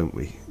we?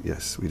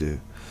 Yes, we do.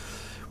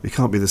 We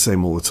can't be the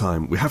same all the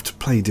time. We have to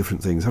play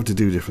different things, have to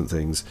do different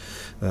things.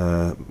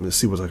 Let's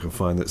see what I can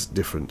find that's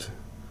different.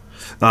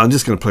 No, I'm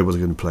just going to play what I'm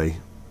going to play.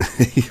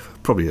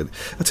 Probably. I'll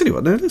tell you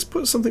what. No, let's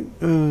put something.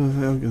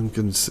 I'm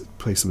going to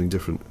play something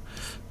different,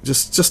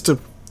 just to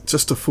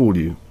fool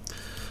you.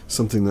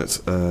 Something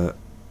that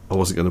I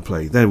wasn't going to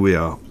play. There we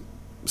are.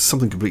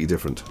 Something completely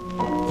different.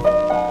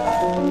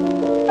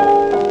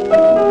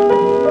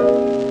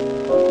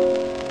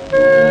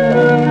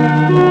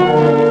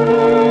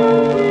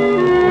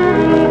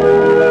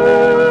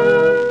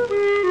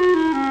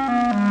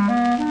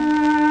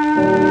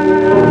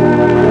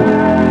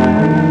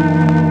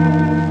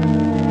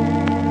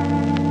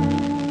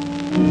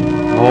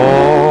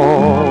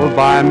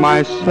 By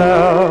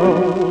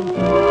myself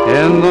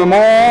in the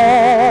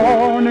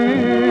morning,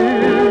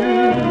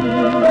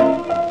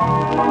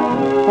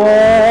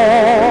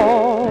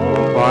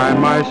 all by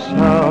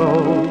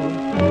myself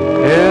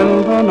in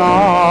the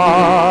night.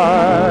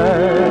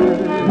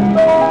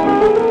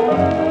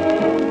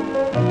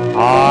 I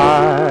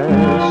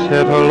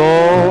sit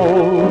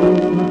alone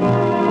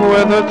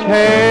with a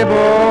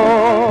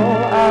table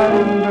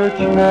and a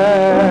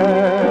chair,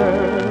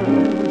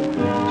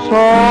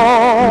 so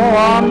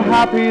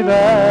unhappy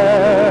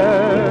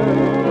there,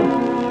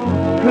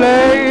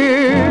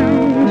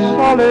 playing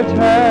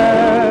solitaire,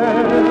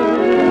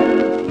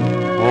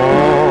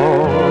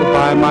 all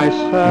by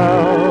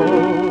myself.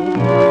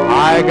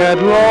 I get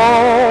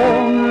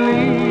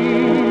lonely,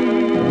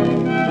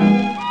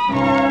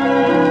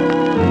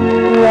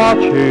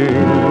 watching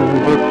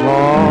the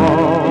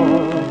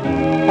clock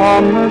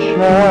on the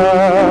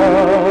shelf.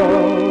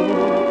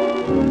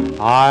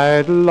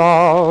 I'd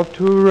love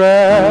to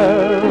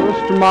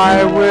rest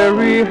my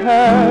weary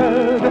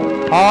head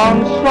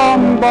on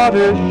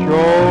somebody's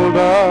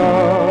shoulder.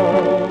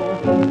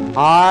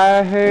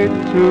 I hate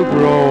to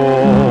grow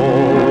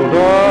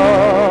older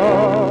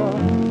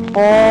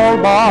all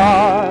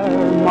by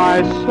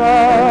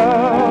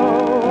myself.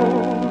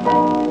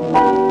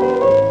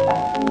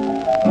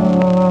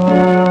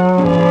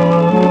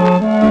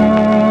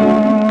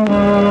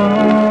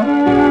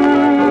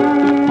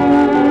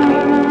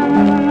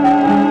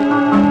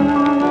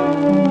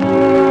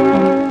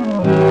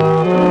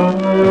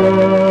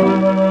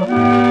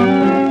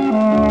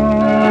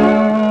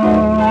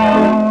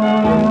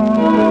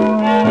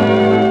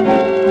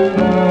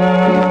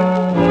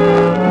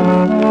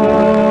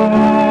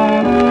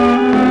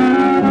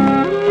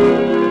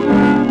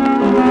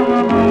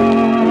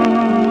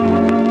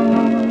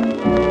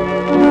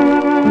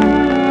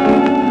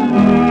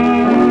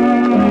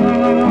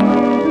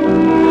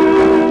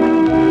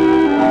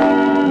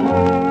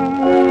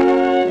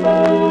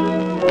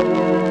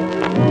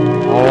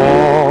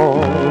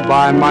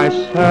 By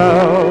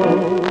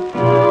myself,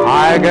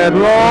 I get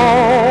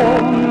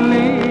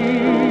lonely,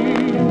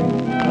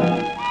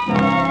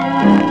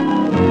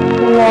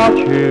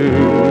 watching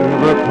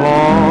the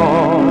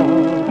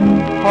clock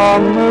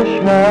on the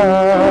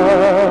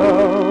shelf.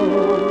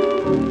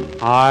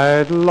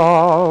 I'd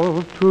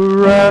love to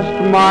rest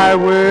my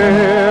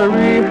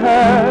weary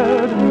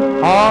head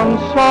on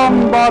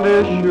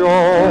somebody's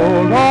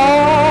shoulder.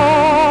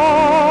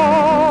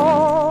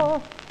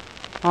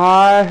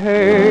 I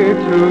hate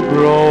to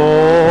grow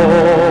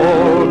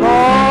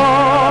older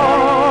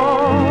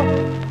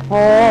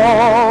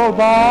all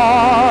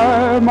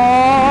by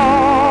myself.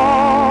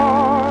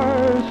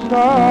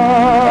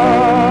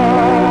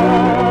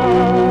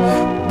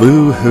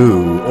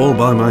 Boo-hoo, all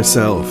by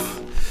myself.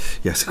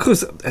 Yes, of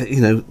course,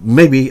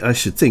 maybe I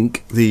should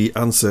think the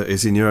answer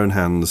is in your own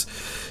hands.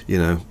 You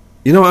know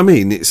what I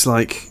mean? It's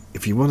like,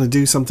 if you want to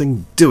do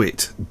something, do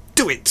it.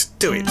 Do it.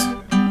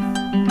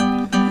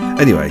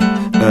 Anyway,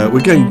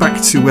 we're going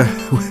back to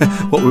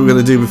what we were going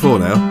to do before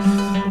now.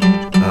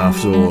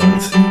 After all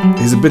that,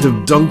 here's a bit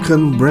of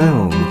Duncan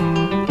Brown.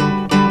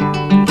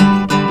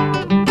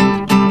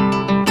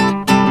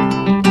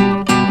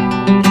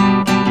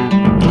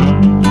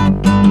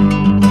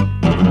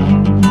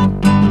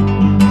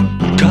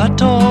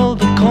 Cut all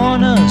the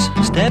corners,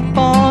 step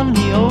on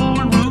the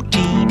old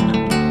routine.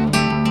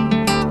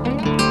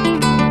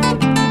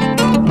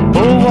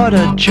 Oh, what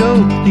a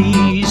joke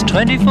these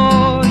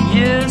 24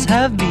 years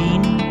have been.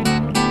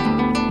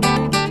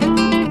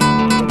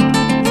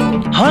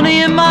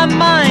 Honey, in my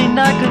mind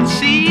I can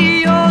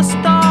see your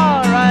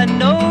star. I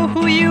know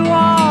who you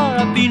are,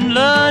 I've been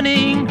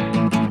learning.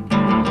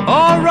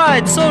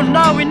 Alright, so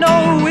now we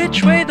know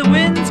which way the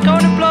wind's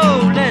gonna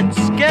blow. Let's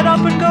get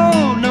up and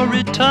go, no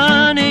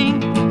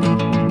returning.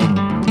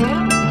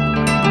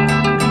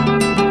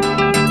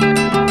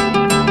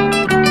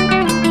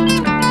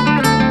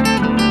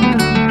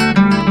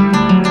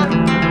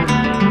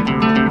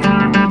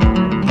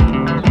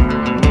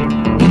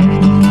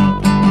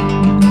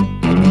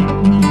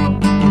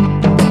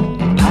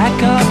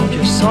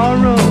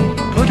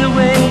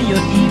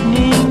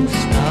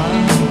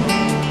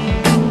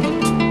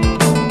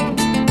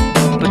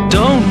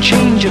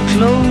 change your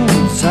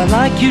clothes. I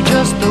like you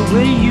just the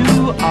way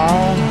you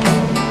are.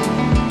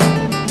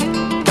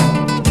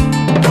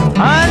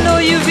 I know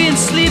you've been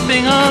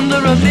sleeping under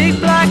a big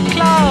black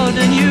cloud,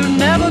 and you've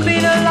never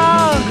been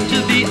allowed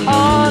to be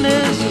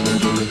honest.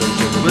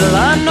 Well,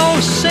 I'm no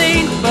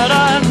saint, but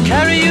I'll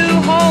carry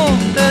you home.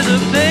 There's a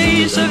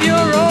place of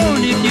your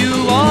own if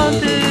you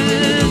want it.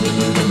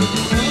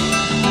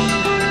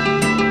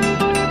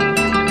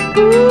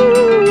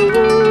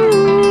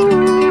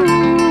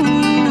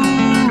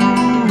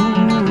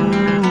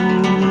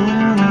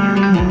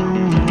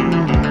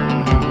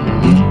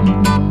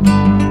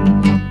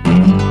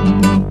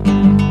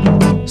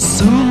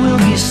 Soon we'll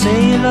be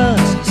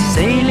sailors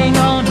sailing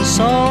on the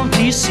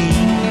salty sea,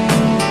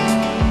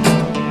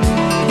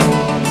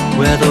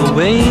 where the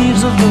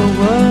waves of the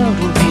world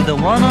will be the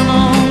one and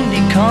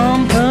only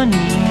company.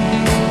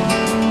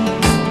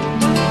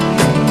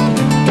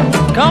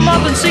 Come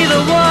up and see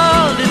the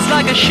world, it's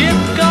like a ship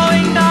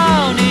going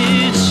down.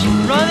 It's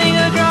running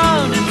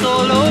aground, it's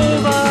all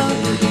over.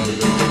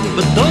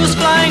 But those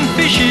flying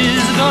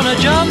fishes are gonna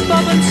jump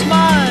up and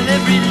smile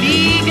every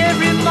league,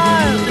 every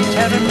mile to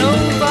Terra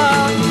Nova.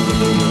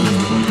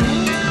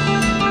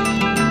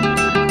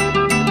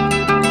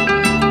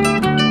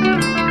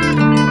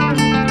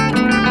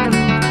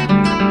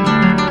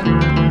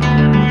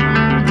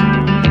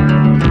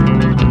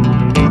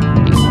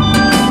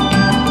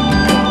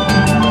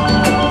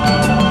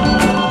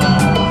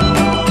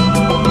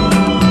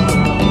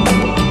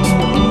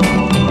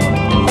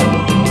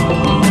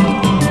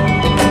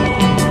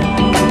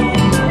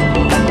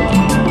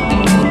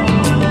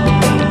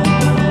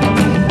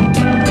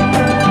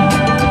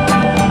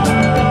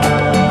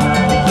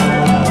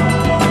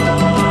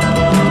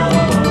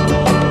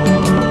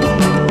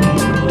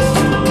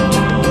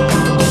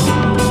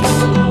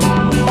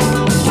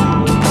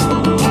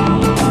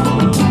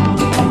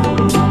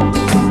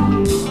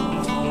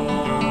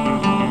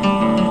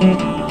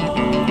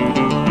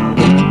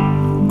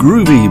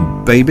 Groovy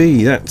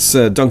baby, that's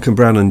Duncan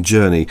Brown and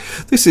Journey.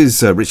 This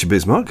is Richard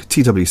Bismarck,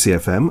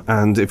 TWCfm,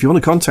 and if you want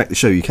to contact the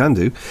show you can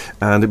do,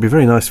 and it'd be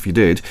very nice if you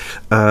did.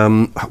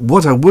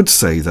 What I would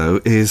say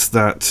though is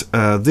that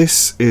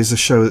this is a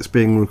show that's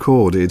being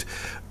recorded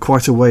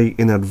quite a way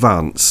in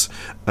advance,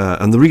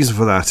 and the reason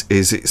for that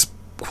is it's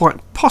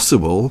quite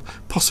possible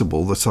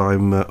that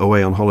I'm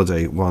away on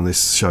holiday while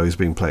this show is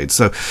being played.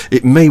 So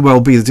it may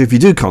well be that if you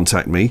do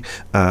contact me,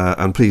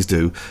 and please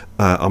do,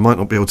 I might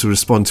not be able to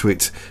respond to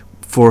it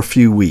for a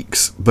few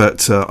weeks,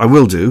 but I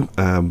will do,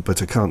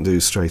 but I can't do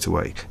straight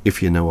away,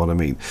 if you know what I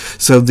mean.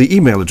 So the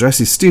email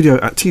address is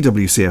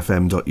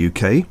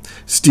studio@twcfm.uk,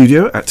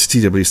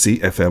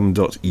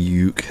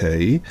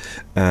 studio@twcfm.uk,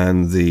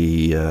 and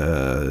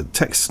the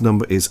text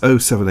number is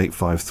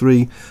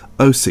 07853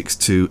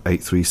 062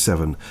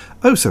 837,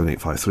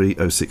 07853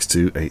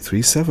 062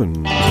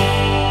 837.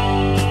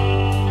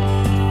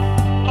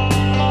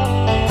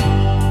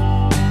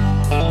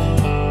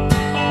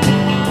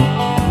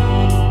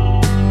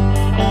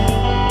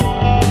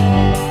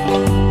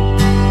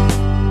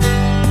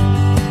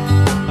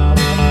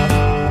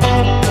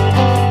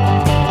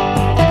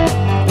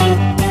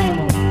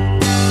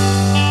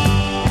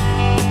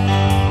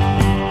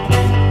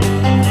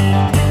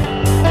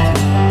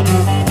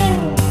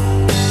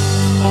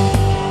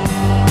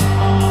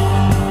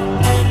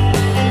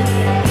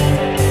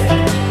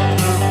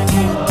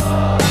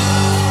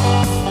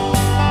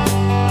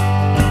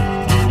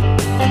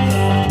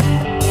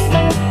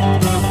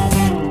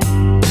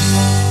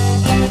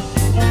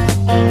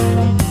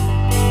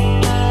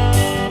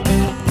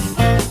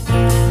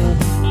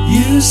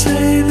 You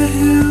say the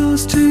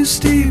hill's too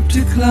steep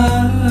to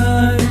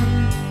climb.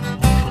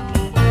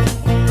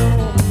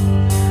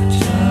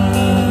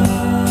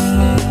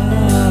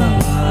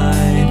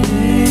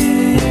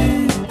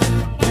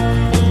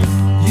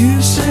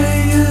 You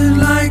say you'd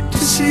like to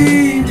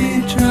see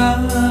me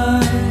try.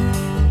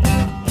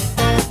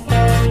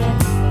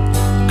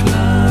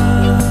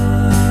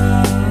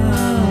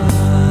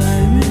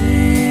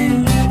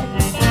 Climbing.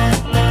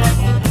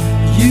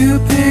 You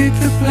pick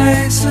the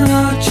place and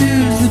I'll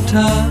choose the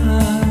time.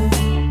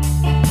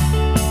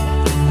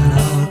 And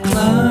I'll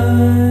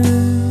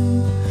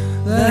climb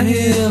that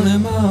hill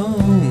in my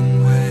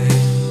own way.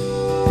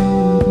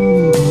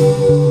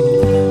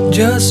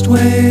 Just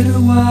wait a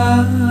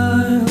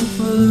while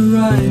for the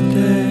right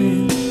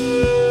day.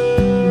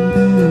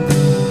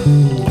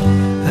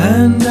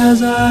 And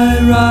as I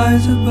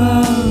rise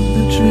above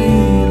the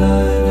tree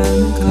line and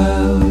the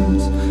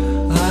clouds,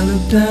 I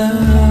look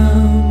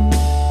down,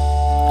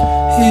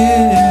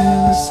 hear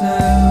the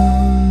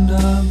sound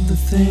of the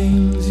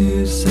things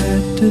you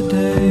said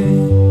today.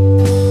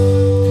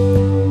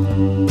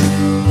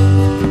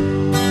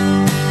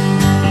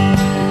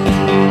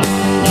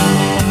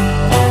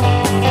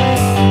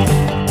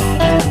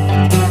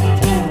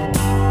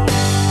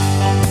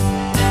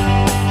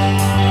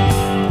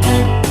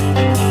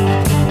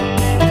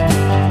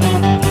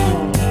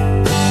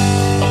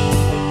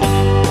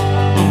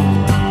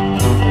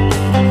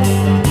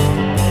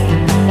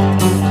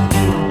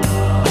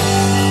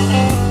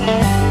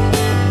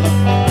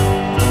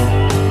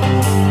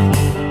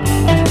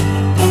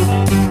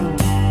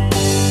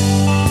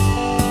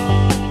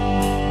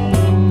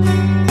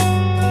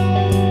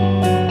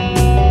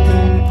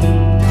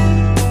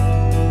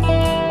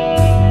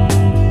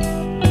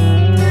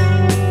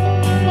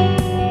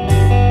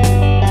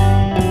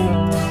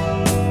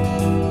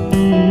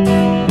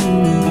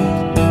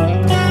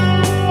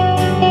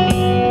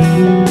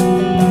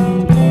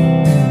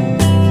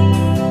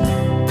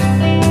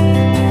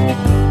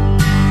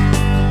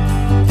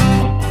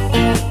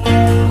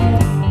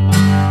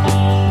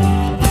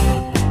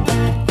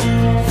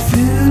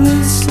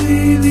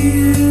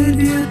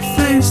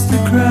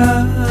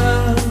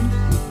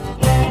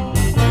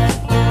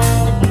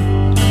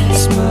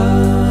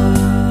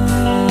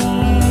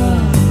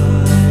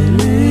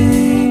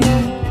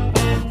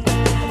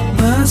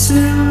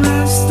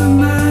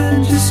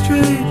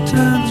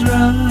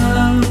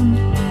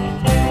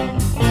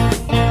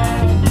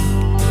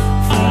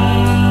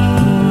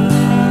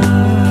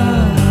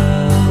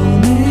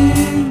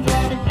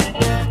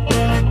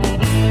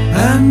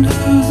 And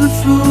who's the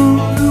fool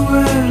who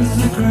wears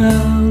the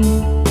crown?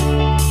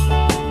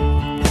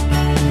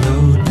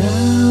 Low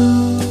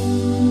down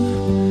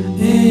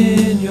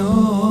in your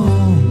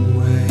own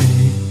way.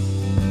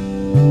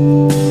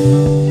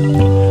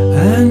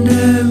 And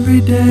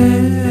every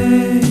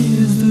day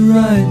is the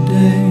right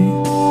day.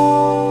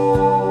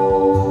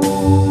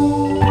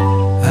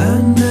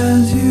 And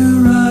as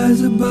you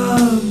rise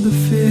above the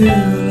fear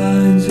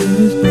lines in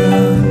his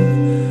brow,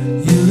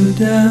 you look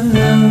down,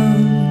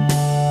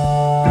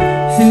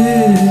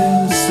 hear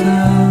the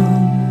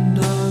sound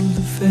of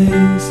the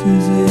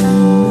faces in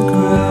the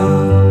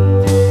crowd.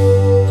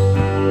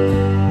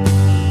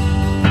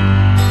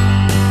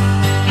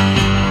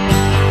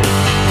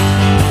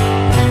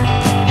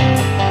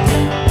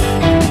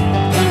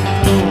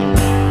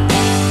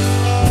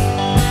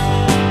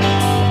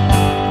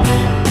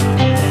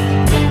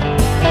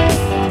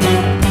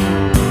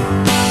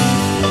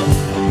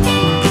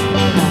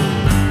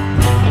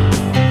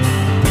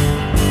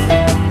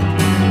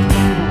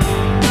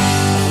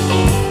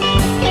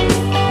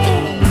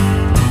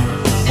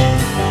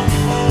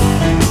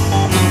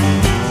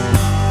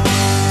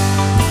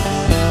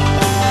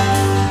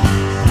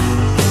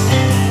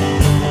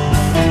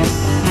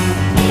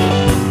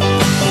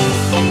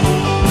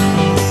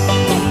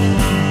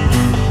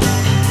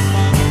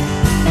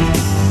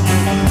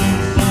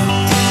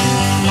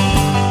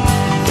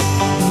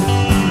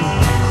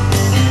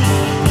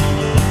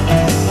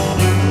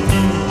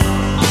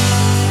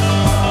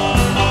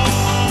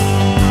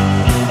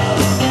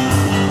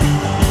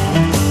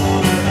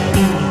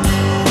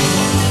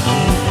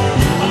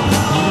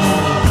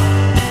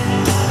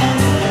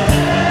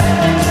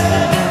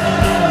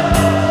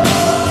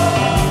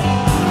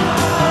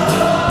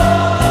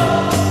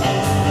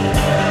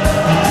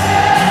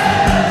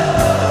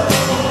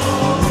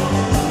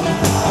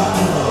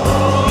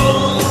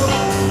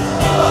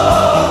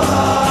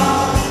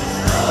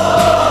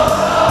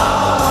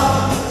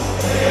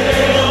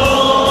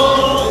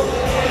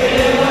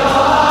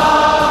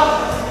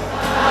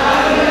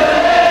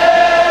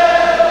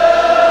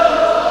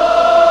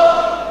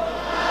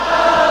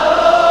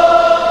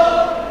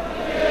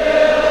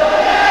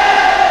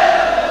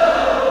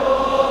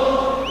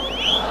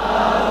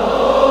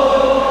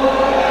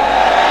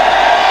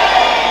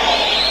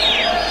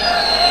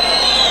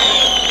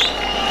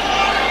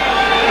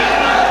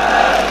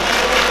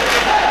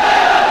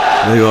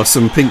 There you are,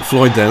 some Pink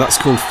Floyd there. That's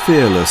called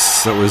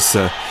Fearless. That was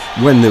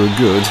When They Were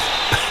Good.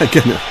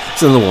 Again,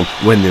 it's another one,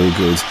 When They Were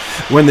Good.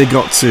 When they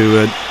got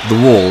to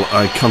The Wall,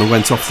 I kind of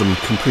went off them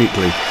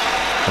completely.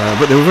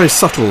 But they were very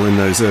subtle in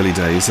those early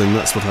days, and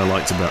that's what I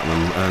liked about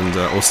them. And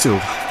I'll still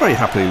very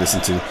happily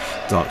listen to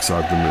Dark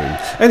Side of the Moon.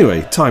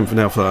 Anyway, time for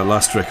now for our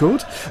last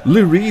record.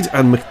 Lou Reed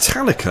and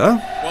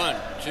Metallica. 1,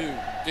 2,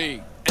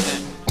 3.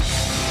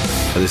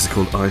 And this is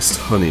called Iced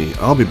Honey.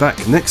 I'll be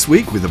back next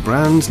week with a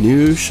brand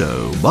new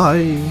show.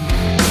 Bye.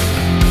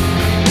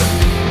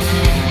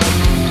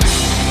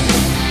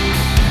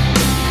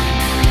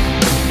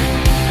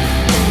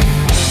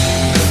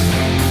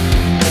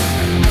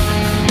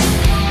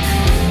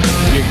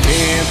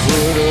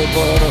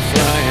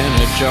 Butterfly in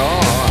a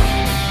jar.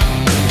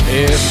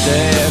 If the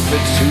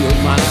efforts to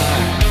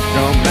admire,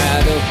 no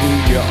matter who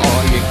you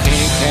are, you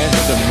can't catch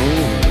the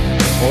moon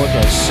or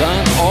the sun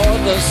or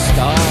the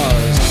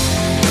stars.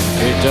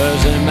 It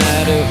doesn't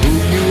matter who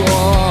you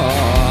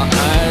are.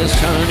 Iced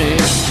honey,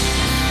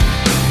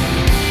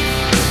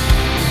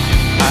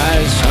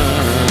 iced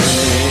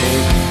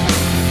honey.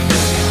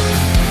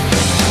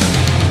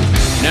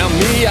 Now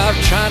me,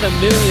 I've tried a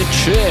million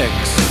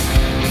tricks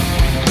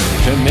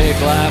to make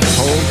life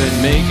hold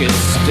and make it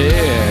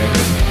stick.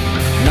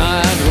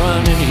 Night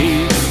running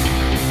heat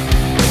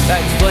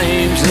like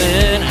flames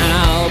in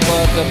hell,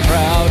 but the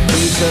proud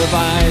piece of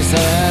ice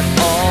that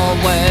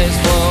always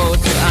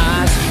floats.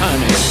 Ice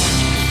honey,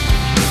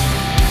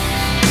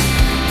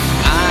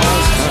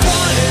 ice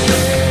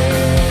honey.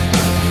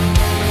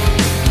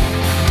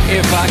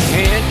 If I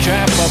can't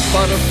trap a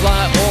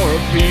butterfly or a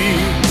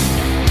bee,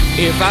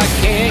 if I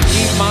can't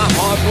keep my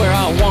heart where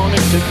I want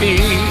it to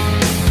be,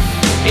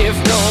 if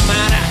no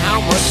matter how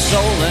much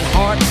soul and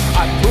heart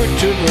I put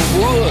to the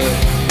wood,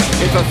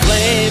 if a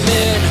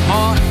flaming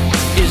heart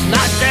is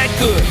not that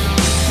good,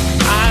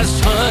 iced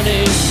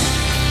honey,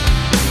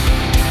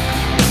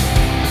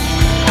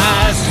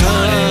 iced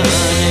honey.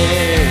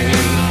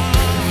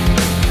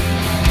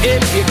 If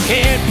you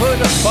can't put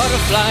a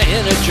butterfly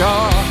in a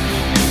jar,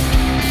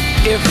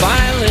 if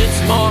violence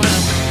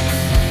marks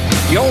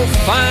your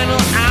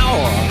final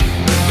hour,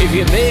 if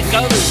you make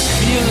others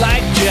feel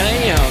like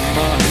jam,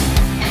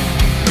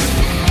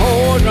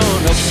 poured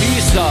on a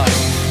piece of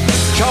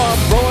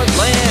charbroiled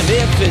lamb,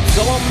 if it's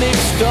all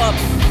mixed up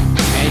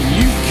and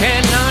you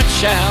cannot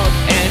shout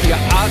and your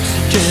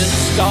oxygen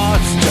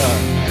starts to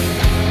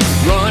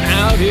run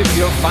out, if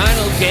your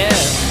final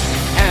guess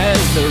has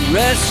the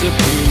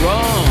recipe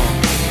wrong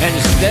and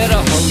instead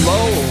of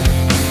hello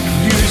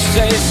you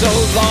say so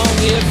long,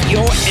 if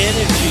your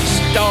energy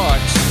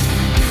starts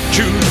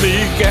to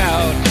leak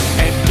out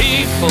and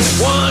people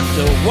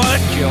wonder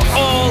what you're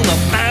all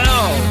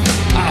about,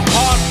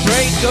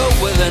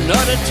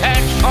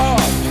 attached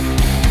heart.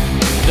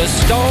 The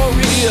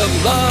story of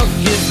love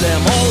gives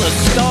them all a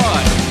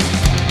start.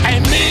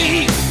 And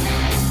me,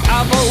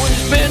 I've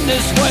always been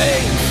this way,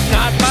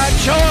 not by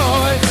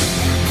choice.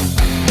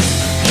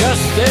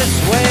 Just this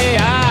way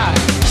I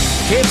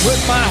can put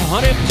my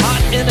honey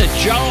pot in a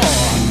jar,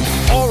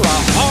 or a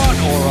heart,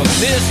 or a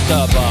fist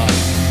of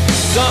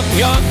some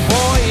young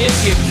boy. If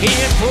you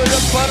can't put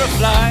a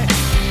butterfly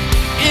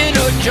in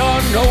a jar,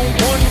 no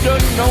wonder,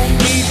 no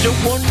need to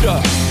wonder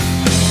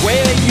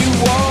where you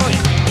are.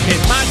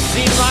 It might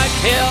seem like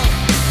hell,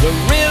 the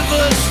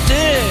river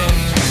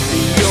sticks.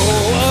 Your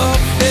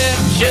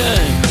affection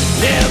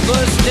never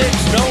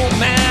sticks, no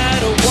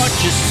matter what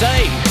you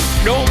say,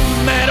 no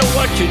matter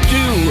what you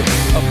do.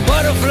 A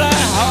butterfly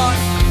heart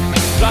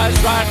flies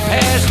right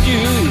past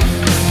you.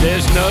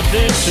 There's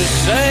nothing to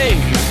say,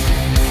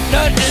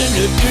 nothing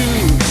to do.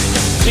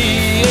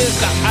 See if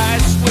the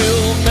ice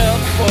will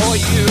melt for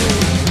you.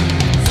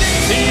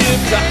 See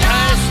if the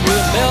ice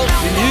will melt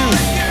for you.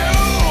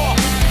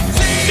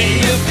 See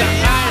if the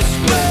ice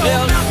will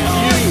melt for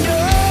you.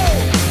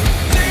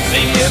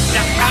 See if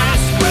the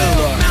ice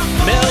will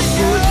melt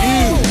for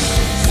you.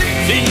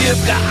 See if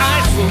the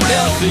ice will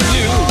melt for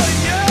you.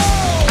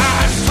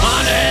 Ice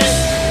honey.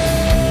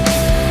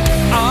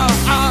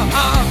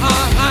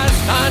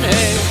 Ice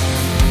honey.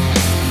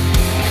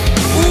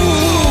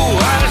 Ooh,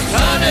 ice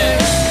honey.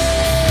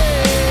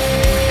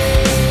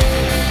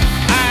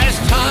 Ice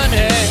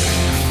honey.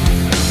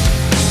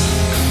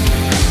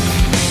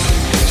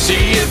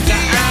 See if the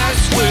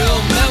ice will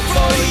melt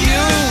for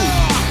you.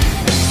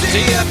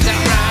 See if the